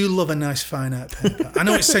 I do love a nice fine art paper. I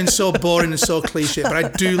know it sounds so boring and so cliche, but I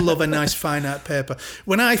do love a nice fine art paper.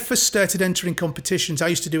 When I first started entering competitions, I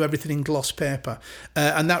used to do everything in gloss paper,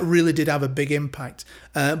 and that really did have a big impact.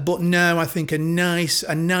 But now I think a nice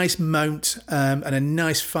mount and a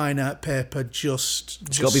nice fine art paper just...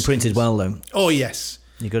 It's got to be printed well, though. Oh, yes.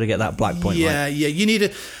 You've got to get that black point right. Yeah. You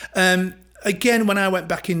need a... Again, when I went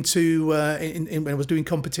back into when I was doing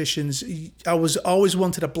competitions, I was always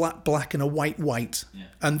wanted a black and a white,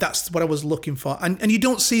 and that's what I was looking for. And you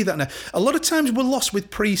don't see that now. A lot of times we're lost with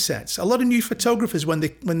presets. A lot of new photographers, when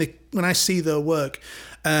I see their work,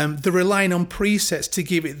 they're relying on presets to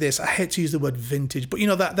give it this. I hate to use the word vintage, but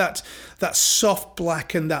that soft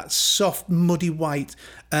black and that soft muddy white,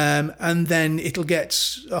 and then it'll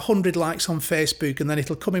get 100 likes on Facebook, and then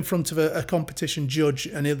it'll come in front of a competition judge,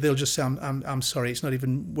 and they'll just say, I'm sorry, it's not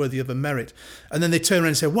even worthy of a merit. And then they turn around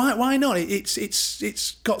and say, why not?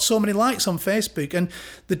 It's got so many likes on Facebook. And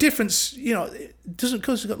the difference, doesn't,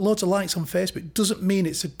 because it's got loads of likes on Facebook, doesn't mean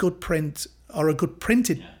it's a good print or a good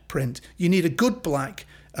printed print. You need a good black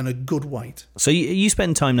and a good white. So you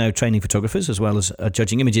spend time now training photographers as well as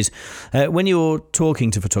judging images. When you're talking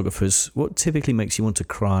to photographers, what typically makes you want to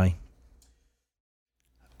cry?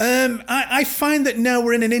 I find that now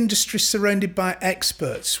we're in an industry surrounded by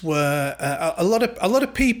experts, where a lot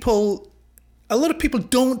of people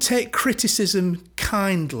don't take criticism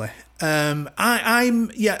kindly.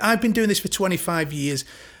 I've been doing this for 25 years.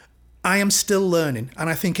 I am still learning, and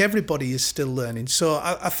I think everybody is still learning. So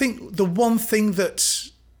I think the one thing that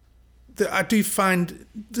I do find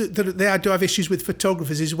that I do have issues with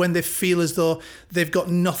photographers is when they feel as though they've got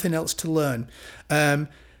nothing else to learn. I'm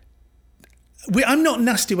not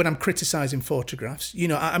nasty when I'm criticising photographs.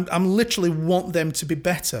 I'm literally want them to be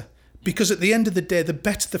better, because at the end of the day, the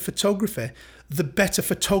better the photography, the better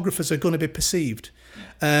photographers are going to be perceived.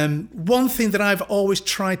 One thing that I've always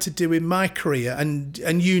tried to do in my career, and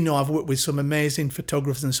I've worked with some amazing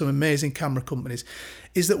photographers and some amazing camera companies,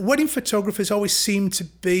 is that wedding photographers always seem to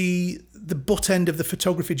be the butt end of the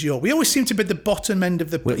photography joke. We always seem to be the bottom end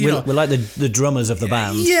of the... We're like the drummers of the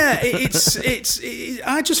band. Yeah,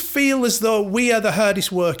 I just feel as though we are the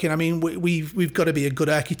hardest working. I mean, we've got to be a good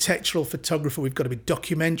architectural photographer. We've got to be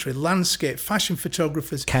documentary, landscape, fashion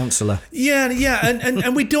photographers. Counsellor. Yeah,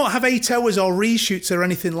 and we don't have 8 hours or reshoots or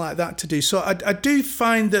anything like that to do. So I do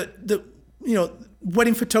find that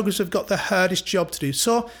wedding photographers have got the hardest job to do.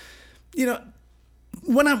 So,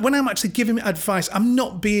 when I'm actually giving advice, I'm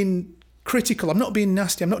not being critical, I'm not being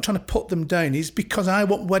nasty, I'm not trying to put them down. It's because I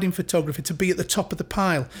want wedding photography to be at the top of the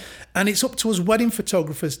pile, and it's up to us wedding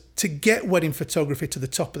photographers to get wedding photography to the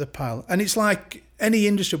top of the pile. And it's like any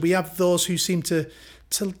industry, we have those who seem to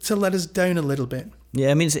let us down a little bit.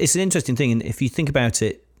 Yeah, I mean, it's an interesting thing, and if you think about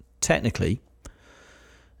it technically,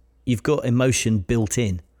 you've got emotion built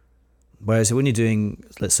in, whereas when you're doing,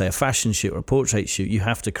 let's say, a fashion shoot or a portrait shoot, you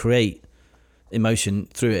have to create emotion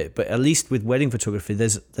through it. But at least with wedding photography,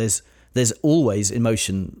 there's always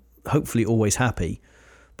emotion, hopefully always happy,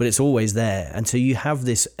 but it's always there. And so you have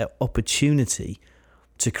this opportunity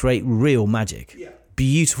to create real magic,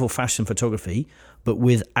 beautiful fashion photography, but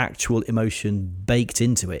with actual emotion baked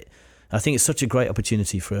into it. I think it's such a great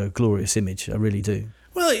opportunity for a glorious image. I really do.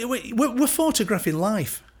 Well, we're photographing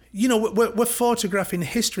life. We're photographing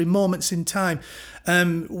history, moments in time.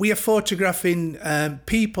 We are photographing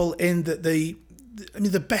people in the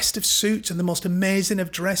the best of suits and the most amazing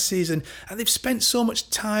of dresses, and they've spent so much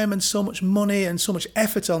time and so much money and so much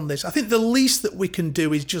effort on this. I think the least that we can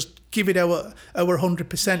do is just give it our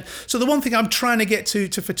 100%. So the one thing I'm trying to get to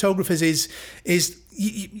photographers is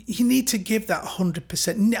you need to give that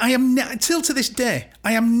 100%. I am till to this day,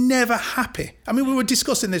 I am never happy. I mean, we were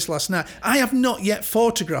discussing this last night. I have not yet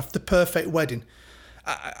photographed the perfect wedding.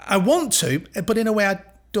 I want to, but in a way I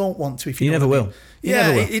don't want to. If you never will.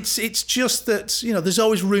 It's just that, there's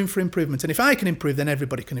always room for improvement, and if I can improve, then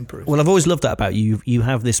everybody can improve. Well, I've always loved that about you. You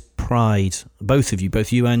have this pride, both of you,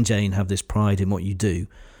 both you and Jane have this pride in what you do,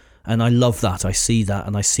 and I love that. I see that,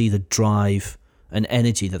 and I see the drive and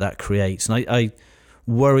energy that creates, and I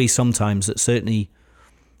worry sometimes that certainly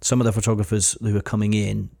some of the photographers who are coming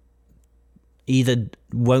in either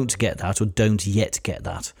won't get that or don't yet get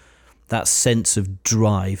that sense of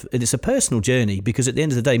drive. And it's a personal journey, because at the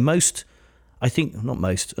end of the day, an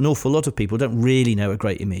awful lot of people don't really know a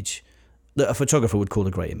great image that a photographer would call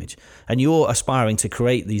a great image. And you're aspiring to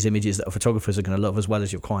create these images that photographers are going to love as well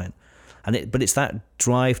as your client. But it's that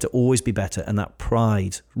drive to always be better, and that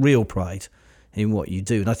pride, real pride in what you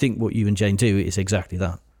do. And I think what you and Jane do is exactly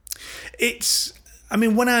that.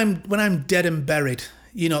 When I'm dead and buried,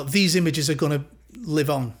 these images are going to live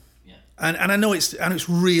on. And I know it's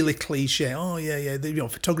really cliche. Oh yeah,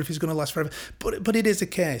 photography is going to last forever. But it is a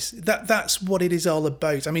case. That's what it is all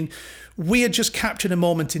about. I mean, we are just capturing a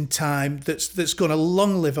moment in time that's going to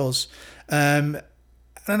long live us. And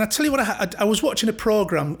I tell you what, I was watching a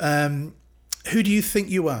program. Who Do You Think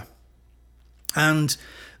You Are? And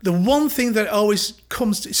the one thing that always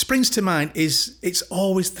springs to mind is it's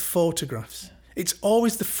always the photographs. It's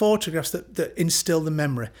always the photographs that instill the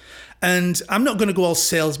memory. And I'm not going to go all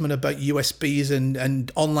salesman about USBs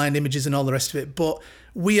and online images and all the rest of it, but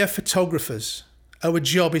we are photographers. Our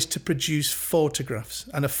job is to produce photographs,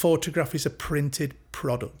 and a photograph is a printed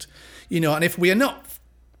product. And if we are not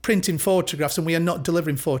printing photographs and we are not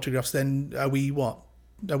delivering photographs, then are we what?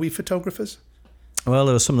 Are we photographers? Well,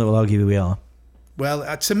 there are some that will argue we are.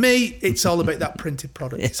 Well, to me, it's all about that printed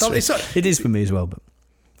product. It is for me as well, but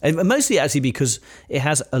mostly actually because it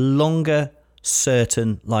has a longer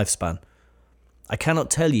certain lifespan. We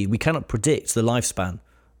cannot predict the lifespan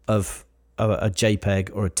of a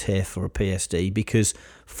JPEG or a TIFF or a PSD, because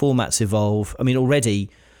formats evolve. I mean,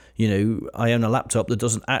 already, I own a laptop that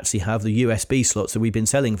doesn't actually have the USB slots that we've been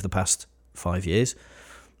selling for the past 5 years.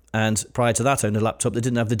 And prior to that, I owned a laptop that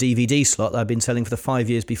didn't have the DVD slot that I've been selling for the 5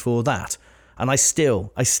 years before that. And I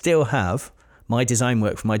still have my design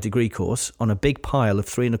work for my degree course on a big pile of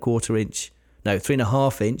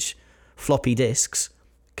 3.5 inch floppy disks.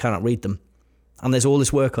 Cannot read them. And there's all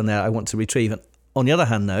this work on there I want to retrieve. And on the other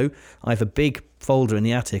hand, though, I have a big folder in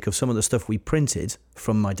the attic of some of the stuff we printed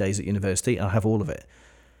from my days at university. I have all of it.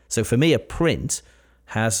 So for me, a print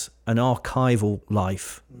has an archival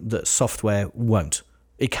life that software won't.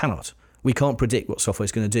 It cannot. We can't predict what software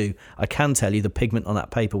is going to do. I can tell you the pigment on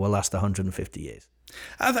that paper will last 150 years.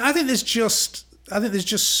 I think there's just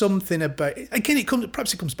something about it. Again,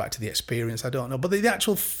 perhaps it comes back to the experience. I don't know, but the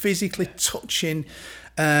actual physically touching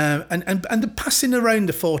and the passing around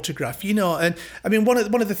the photograph. And I mean, one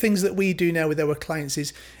of the things that we do now with our clients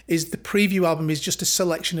is the preview album is just a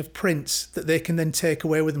selection of prints that they can then take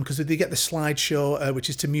away with them, because they get the slideshow,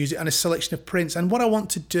 which is to music, and a selection of prints. And what I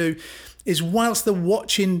want to do is, whilst they're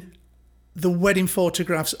watching the wedding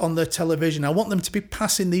photographs on their television, I want them to be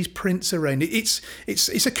passing these prints around. It's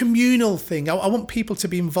a communal thing. I want people to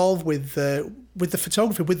be involved with the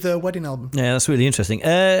photography, with the wedding album. Yeah, that's really interesting.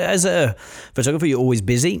 As a photographer, you're always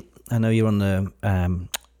busy. I know you're on the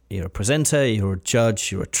you're a presenter, you're a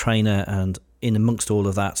judge, you're a trainer, and in amongst all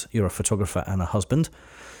of that, you're a photographer and a husband.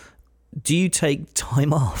 Do you take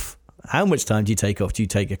time off? How much time do you take off? Do you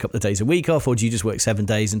take a couple of days a week off, or do you just work 7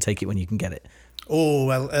 days and take it when you can get it? Oh,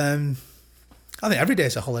 well, I think every day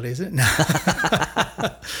is a holiday, isn't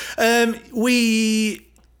it?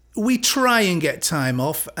 We try and get time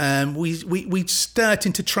off. We're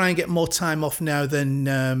starting to try and get more time off now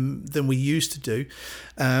than we used to do.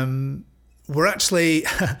 We're actually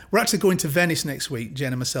going to Venice next week,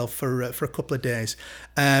 Jen and myself, for a couple of days.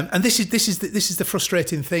 And this is the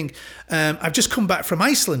frustrating thing. I've just come back from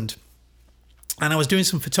Iceland, and I was doing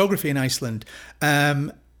some photography in Iceland.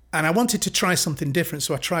 And I wanted to try something different,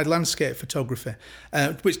 so I tried landscape photography,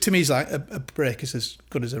 which to me is like a break is as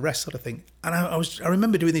good as a rest sort of thing. And I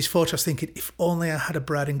remember doing these photos thinking, if only I had a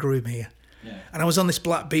bride and groom here. Yeah. And I was on this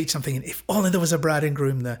black beach, I'm thinking, if only there was a bride and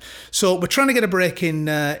groom there. So we're trying to get a break in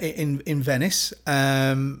Venice,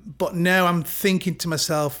 but now I'm thinking to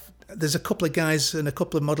myself, there's a couple of guys and a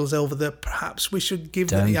couple of models over there. Perhaps we should give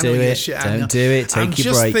Don't them. do it. Don't do it. Take your break. I'm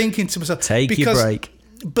just thinking to myself. Take your break.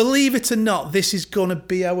 Believe it or not, this is going to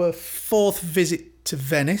be our 4th visit to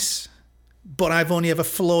Venice, but I've only ever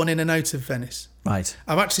flown in and out of Venice. Right.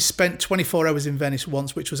 I've actually spent 24 hours in Venice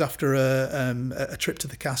once, which was after a trip to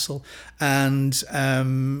the castle. And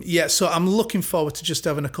so I'm looking forward to just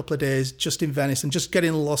having a couple of days just in Venice and just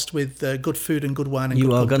getting lost with good food and good wine. And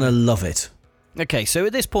you are going to love it. Okay, so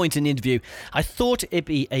at this point in the interview, I thought it'd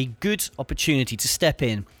be a good opportunity to step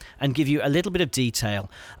in and give you a little bit of detail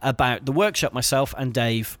about the workshop myself and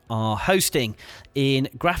Dave are hosting in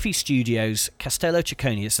Graffi Studios, Castello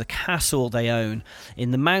Ciccone. It's the castle they own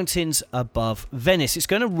in the mountains above Venice. It's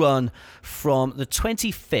going to run from the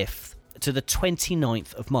 25th to the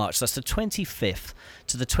 29th of March. That's the 25th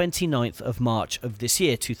to the 29th of March of this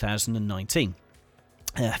year, 2019.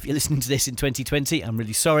 If you're listening to this in 2020, I'm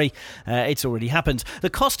really sorry. It's already happened. The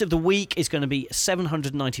cost of the week is going to be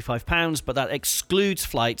 £795, but that excludes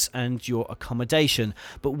flights and your accommodation.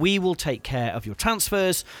 But we will take care of your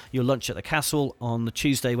transfers, your lunch at the castle on the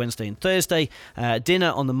Tuesday, Wednesday and Thursday,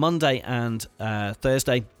 dinner on the Monday and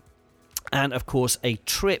Thursday, and of course a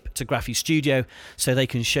trip to Graffi Studio so they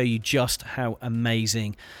can show you just how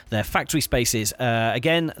amazing their factory space is.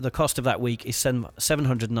 Again, the cost of that week is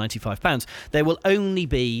 £795. There will only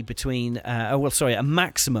be a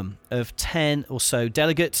maximum of 10 or so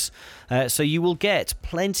delegates, so you will get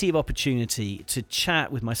plenty of opportunity to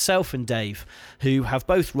chat with myself and Dave, who have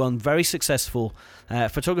both run very successful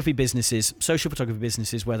photography businesses, social photography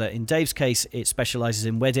businesses, whether in Dave's case it specialises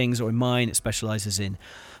in weddings or in mine it specialises in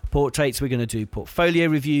portraits. We're going to do portfolio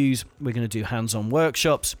reviews. We're going to do hands-on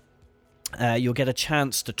workshops. You'll get a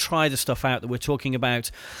chance to try the stuff out that we're talking about.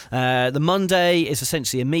 The Monday is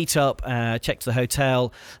essentially a meet-up, check to the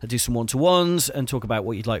hotel, do some one-to-ones and talk about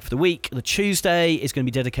what you'd like for the week. The Tuesday is going to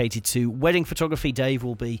be dedicated to wedding photography. Dave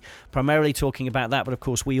will be primarily talking about that, but of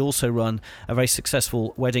course we also run a very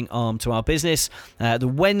successful wedding arm to our business. The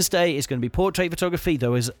Wednesday is going to be portrait photography,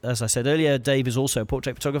 though as I said earlier, Dave is also a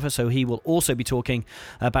portrait photographer, so he will also be talking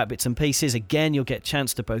about bits and pieces. Again, you'll get a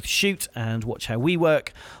chance to both shoot and watch how we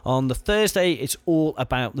work. On the Thursday, it's all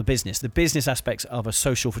about the business aspects of a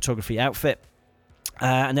social photography outfit.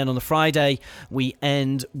 And then on the Friday, we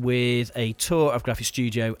end with a tour of Graffi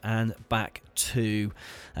Studio and back to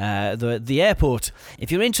the airport.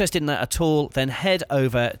 If you're interested in that at all, then head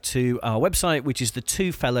over to our website, which is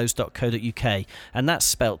the2fellows.co.uk, and that's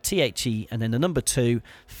spelt THE and then the number 2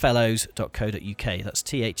 fellows.co.uk. That's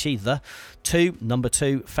THE, the 2 number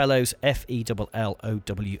 2 fellows, FELLOWS.co.uk,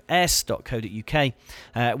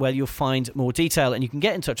 where you'll find more detail and you can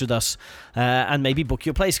get in touch with us and maybe book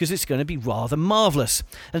your place, because it's going to be rather marvellous.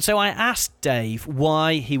 And so I asked Dave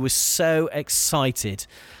why he was so excited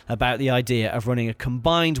about the idea of running a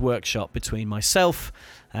combined workshop between myself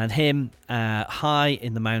and him high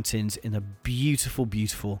in the mountains in a beautiful,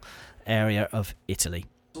 beautiful area of Italy.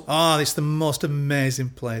 Oh, it's the most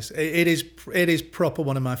amazing place. It is proper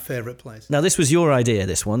one of my favourite places. Now, this was your idea,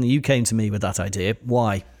 this one. You came to me with that idea.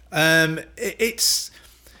 Why?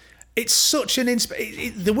 It's such an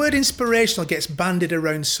the word inspirational gets bandied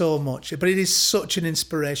around so much, but it is such an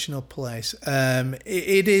inspirational place.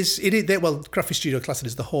 It is Graffi Studio classed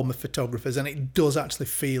as the home of photographers, and it does actually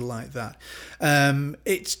feel like that.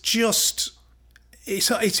 It's just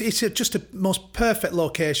a most perfect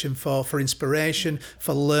location for inspiration,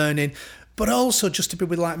 for learning, but also just to be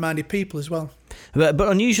with like-minded people as well. But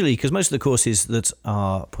unusually, because most of the courses that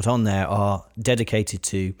are put on there are dedicated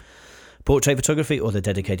to portrait photography or they're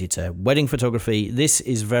dedicated to wedding photography, this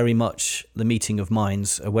is very much the meeting of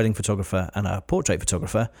minds, a wedding photographer and a portrait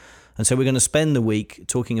photographer. And so we're going to spend the week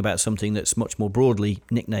talking about something that's much more broadly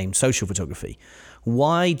nicknamed social photography.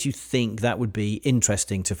 Why do you think that would be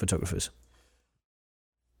interesting to photographers?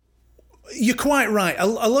 You're quite right. A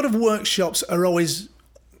lot of workshops are always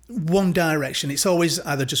one direction. It's always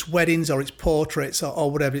either just weddings or it's portraits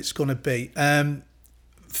or whatever it's going to be.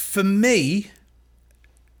 For me,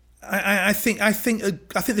 I think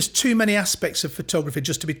there's too many aspects of photography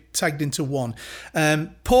just to be tagged into one.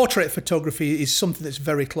 Portrait photography is something that's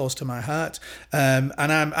very close to my heart, and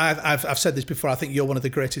I've said this before. I think you're one of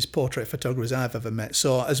the greatest portrait photographers I've ever met.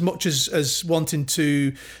 So as much as wanting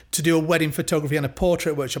to do a wedding photography and a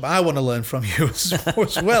portrait workshop, I want to learn from you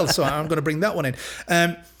as well. So I'm going to bring that one in.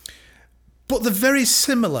 But they're very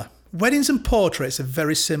similar. Weddings and portraits are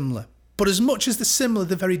very similar. But as much as they're similar,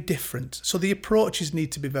 they're very different. So the approaches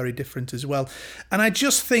need to be very different as well. And I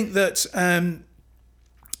just think that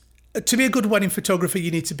to be a good wedding photographer,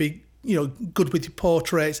 you need to be good with your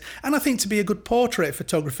portraits. And I think to be a good portrait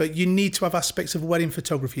photographer, you need to have aspects of wedding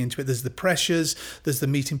photography into it. There's the pressures, there's the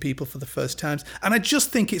meeting people for the first times. And I just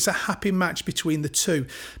think it's a happy match between the two,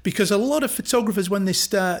 because a lot of photographers, when they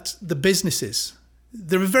start the businesses,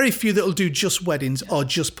 there are very few that will do just weddings or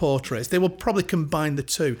just portraits. They will probably combine the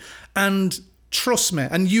two. And trust me,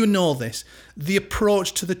 and you know this, the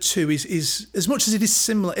approach to the two is as much as it is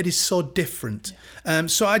similar, it is so different.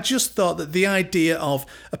 So I just thought that the idea of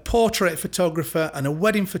a portrait photographer and a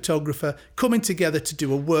wedding photographer coming together to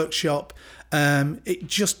do a workshop, it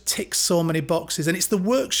just ticks so many boxes. And it's the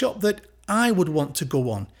workshop that I would want to go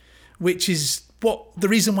on, which is the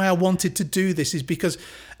reason why I wanted to do this, is because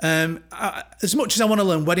as much as I want to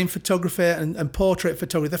learn wedding photography and portrait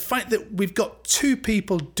photography, the fact that we've got two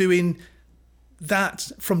people doing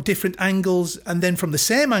that from different angles and then from the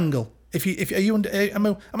same angle.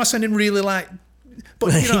 Am I sounding really like?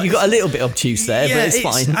 But you got a little bit obtuse there, but it's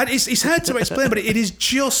fine. It's hard to explain, but it is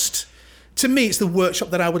just, to me, it's the workshop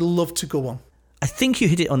that I would love to go on. I think you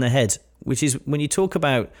hit it on the head, which is when you talk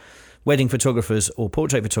about wedding photographers or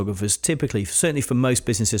portrait photographers, typically, certainly for most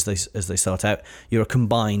businesses as they start out, you're a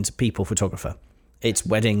combined people photographer. It's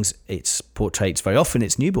weddings, it's portraits. Very often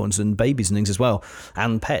it's newborns and babies and things as well,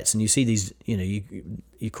 and pets. And you see these,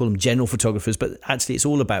 you call them general photographers, but actually it's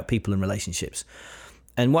all about people and relationships.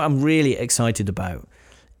 And what I'm really excited about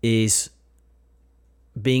is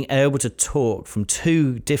being able to talk from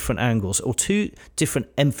two different angles, or two different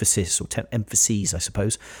emphases, or emphases, I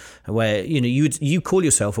suppose, where you call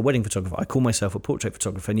yourself a wedding photographer, I call myself a portrait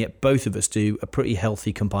photographer, and yet both of us do a pretty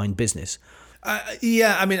healthy combined business.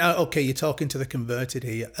 Okay, you're talking to the converted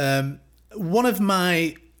here. One of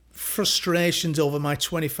my frustrations over my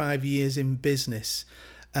 25 years in business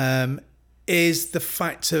is the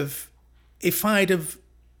fact of, if I'd have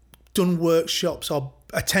done workshops or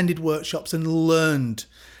attended workshops and learned,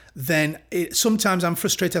 then sometimes I'm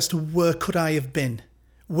frustrated as to where could I have been.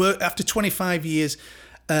 After 25 years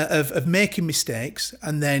of making mistakes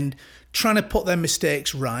and then trying to put their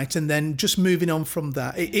mistakes right and then just moving on from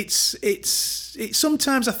that. It's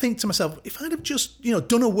sometimes I think to myself, if I'd have just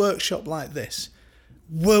done a workshop like this,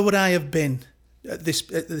 where would I have been at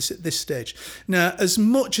this stage? Now, as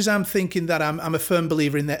much as I'm thinking that I'm a firm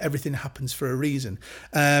believer in that everything happens for a reason,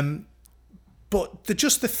 but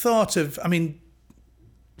just the thought of, we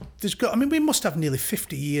must have nearly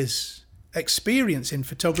 50 years experience in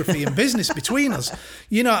photography and business between us.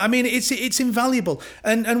 It's invaluable.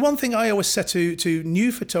 And one thing I always say to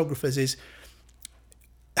new photographers is,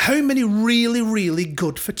 how many really, really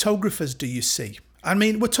good photographers do you see?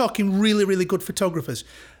 We're talking really, really good photographers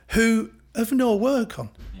who have no work on,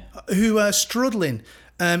 who are struggling.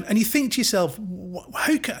 And you think to yourself,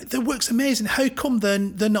 their work's amazing. How come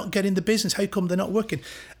they're not getting the business? How come they're not working?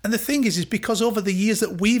 And the thing is because over the years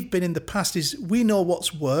that we've been in the past, is we know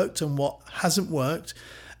what's worked and what hasn't worked,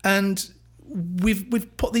 and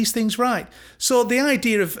we've put these things right. So the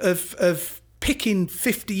idea of picking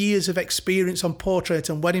 50 years of experience on portrait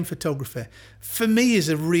and wedding photography, for me, is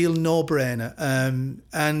a real no-brainer.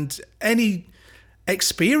 And any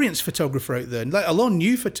experienced photographer out there, let alone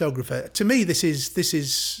new photographer, to me this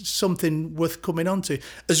is something worth coming on to,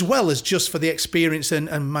 as well as just for the experience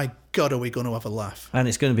and my God, are we going to have a laugh. And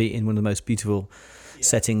it's going to be in one of the most beautiful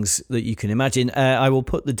settings that you can imagine. I will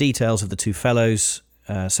put the details of the Two Fellows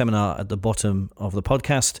seminar at the bottom of the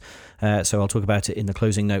podcast, so I'll talk about it in the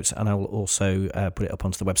closing notes, and I will also put it up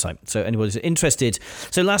onto the website, so anybody's interested.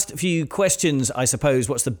 So last few questions, I suppose.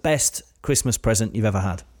 What's the best Christmas present you've ever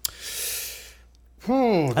had?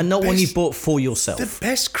 And not one you bought for yourself. The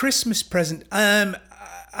best Christmas present.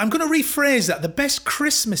 I'm going to rephrase that. The best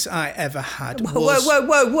Christmas I ever had was...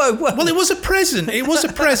 Whoa. Well, it was a present. It was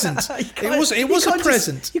a present. it was a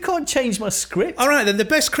present. You can't change my script. All right, then. The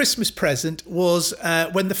best Christmas present was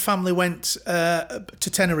when the family went to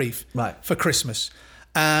Tenerife for Christmas.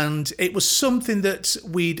 And it was something that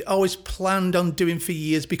we'd always planned on doing for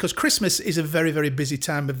years, because Christmas is a very, very busy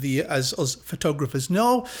time of the year, as us photographers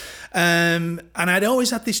know. And I'd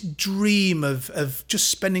always had this dream of just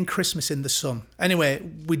spending Christmas in the sun. Anyway,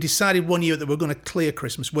 we decided one year that we're going to clear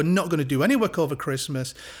Christmas. We're not going to do any work over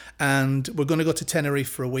Christmas, and we're going to go to Tenerife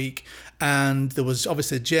for a week. And there was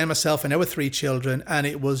obviously Jay, myself, and our 3 children, and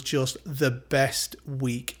it was just the best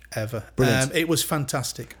week ever. Brilliant. It was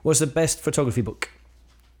fantastic. What's the best photography book?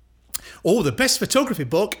 Oh, the best photography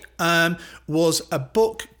book was a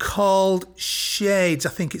book called Shades, I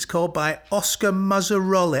think it's called, by Oscar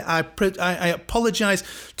Mazzaroli. I apologise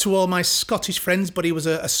to all my Scottish friends, but he was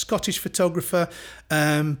a Scottish photographer.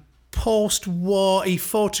 post-war, he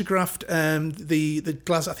photographed the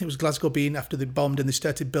Glasgow, I think it was Glasgow being after they bombed and they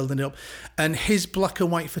started building it up, and his black and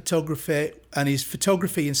white photography and his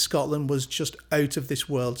photography in Scotland was just out of this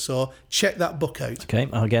world. So check that book out. Okay,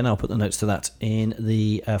 again, I'll put the notes to that in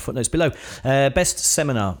the footnotes below. Best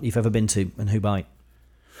seminar you've ever been to, and who by?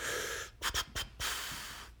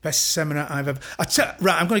 Best seminar I've ever...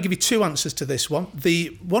 Right, I'm going to give you two answers to this one.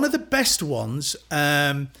 One of the best ones...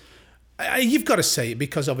 you've got to say it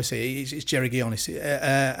because obviously it's Jerry Gionis,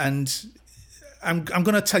 and I'm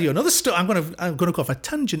going to tell you another story. I'm going to go off a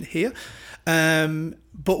tangent here,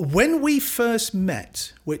 but when we first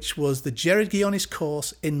met, which was the Jerry Gionis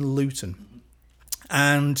course in Luton,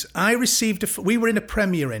 and I received we were in a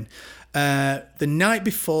premiere the night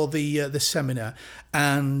before the seminar,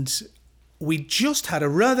 and we just had a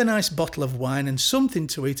rather nice bottle of wine and something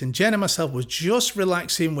to eat, and Jen and myself was just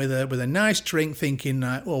relaxing with a nice drink, thinking,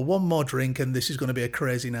 well, one more drink and this is going to be a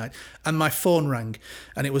crazy night. And my phone rang,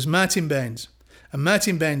 and it was Martin Baines. And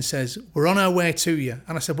Martin Baines says, "We're on our way to you."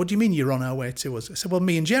 And I said, "What do you mean you're on our way to us?" I said, "Well,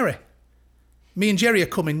 me and Jerry are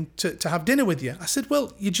coming to have dinner with you." I said,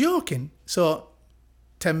 "Well, you're joking." So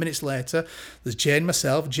 10 minutes later, there's Jane,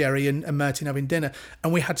 myself, Jerry and Martin having dinner.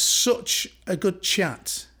 And we had such a good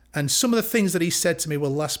chat. And some of the things that he said to me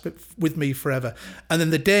will last with me forever. And then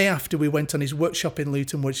the day after, we went on his workshop in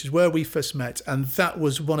Luton, which is where we first met. And that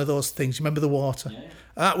was one of those things. You remember the water? Yeah.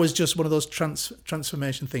 That was just one of those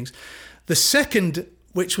transformation things. The second,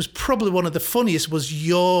 which was probably one of the funniest, was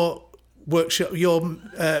your workshop,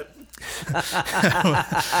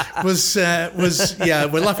 was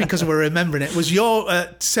we're laughing because we're remembering it. Was your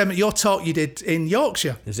talk you did in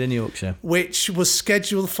Yorkshire? It was in Yorkshire, which was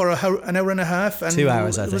scheduled for an hour and a half. And 2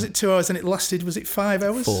 hours, I think. Was it 2 hours? And it lasted, was it 5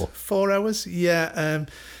 hours? 4 hours. Yeah.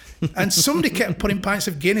 And somebody kept putting pints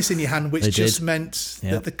of Guinness in your hand, which just meant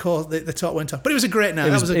that the talk went off. But it was a great night.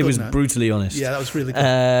 It was brutally honest. Yeah, that was really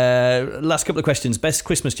good. Last couple of questions. Best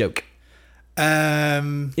Christmas joke. You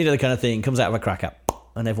know the kind of thing, comes out of a cracker.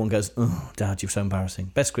 And everyone goes, "Oh, Dad, you're so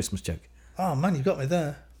embarrassing." Best Christmas joke. Oh, man, you've got me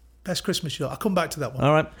there. Best Christmas joke. I'll come back to that one.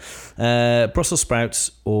 All right. Brussels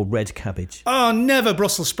sprouts or red cabbage? Oh, never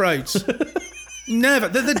Brussels sprouts. Never.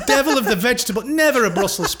 They're the devil of the vegetable. Never a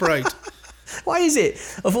Brussels sprout. Why is it?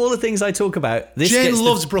 Of all the things I talk about, Jane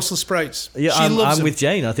loves Brussels sprouts. Yeah, I'm with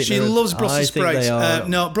Jane. I think she loves Brussels sprouts. They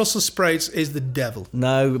no, Brussels sprouts is the devil.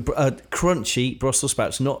 No, crunchy Brussels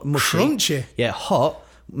sprouts, not mushy. Crunchy? Yeah, hot.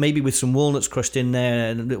 Maybe with some walnuts crushed in there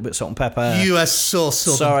and a little bit of salt and pepper. You are so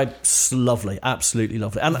southern. Sorry, it's lovely, absolutely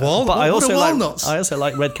lovely. And but I also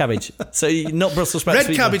like red cabbage. So not Brussels sprouts.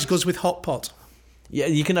 Red cabbage goes with hot pot. Yeah,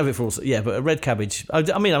 you can have it for also. Yeah, but a red cabbage.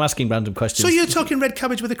 I mean, I'm asking random questions. So you're talking red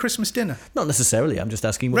cabbage with a Christmas dinner? Not necessarily. I'm just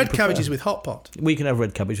asking. What red cabbage is with hot pot. We can have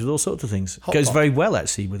red cabbage with all sorts of things. Hot Goes pot. Very well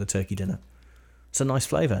actually with a turkey dinner. It's a nice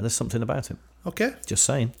flavour. There's something about it. Okay. Just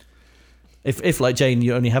saying. If like Jane,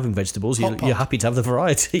 you're only having vegetables, you're happy to have the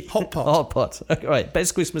variety. Hot pot. Hot pot. Okay, right.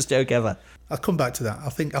 Best Christmas joke ever. I'll come back to that. I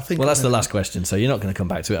think. Well, that's the last question, so you're not going to come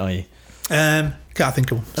back to it, are you? Can't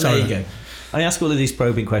think of one. Sorry. There you go. I ask all of these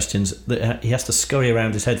probing questions that he has to scurry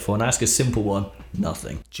around his head for, and I ask a simple one: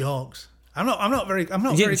 nothing. Jokes. I'm not very.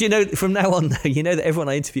 Do you know? From now on, you know that everyone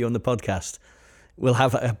I interview on the podcast will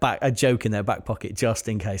have a joke in their back pocket just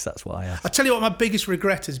in case. That's why I ask. I'll tell you what my biggest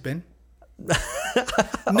regret has been.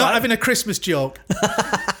 Not having a Christmas joke.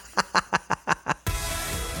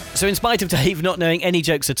 So in spite of Dave not knowing any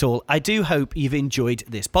jokes at all, I do hope you've enjoyed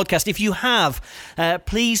this podcast. If you have,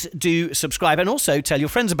 please do subscribe and also tell your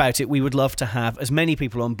friends about it. We would love to have as many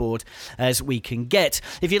people on board as we can get.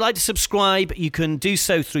 If you'd like to subscribe, you can do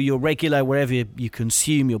so through your regular, wherever you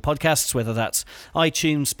consume your podcasts, whether that's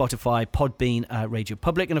iTunes, Spotify, Podbean, Radio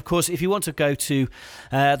Public. And of course, if you want to go to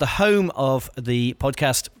the home of the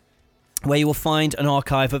podcast, where you will find an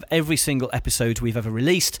archive of every single episode we've ever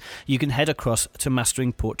released, you can head across to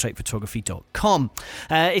masteringportraitphotography.com.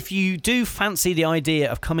 If you do fancy the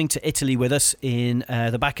idea of coming to Italy with us in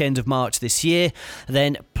the back end of March this year,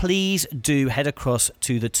 then please do head across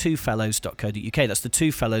to the twofellows.co.uk. That's the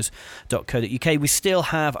twofellows.co.uk. We still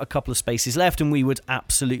have a couple of spaces left, and we would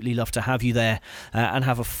absolutely love to have you there and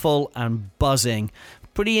have a full and buzzing,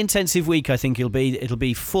 pretty intensive week, I think it'll be. It'll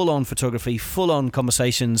be full-on photography, full-on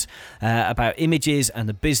conversations about images and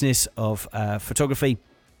the business of photography.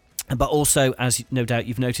 But also, as no doubt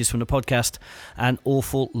you've noticed from the podcast, an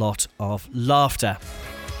awful lot of laughter.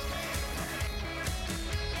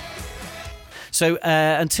 So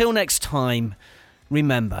until next time,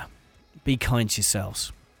 remember, be kind to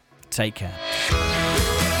yourselves. Take care.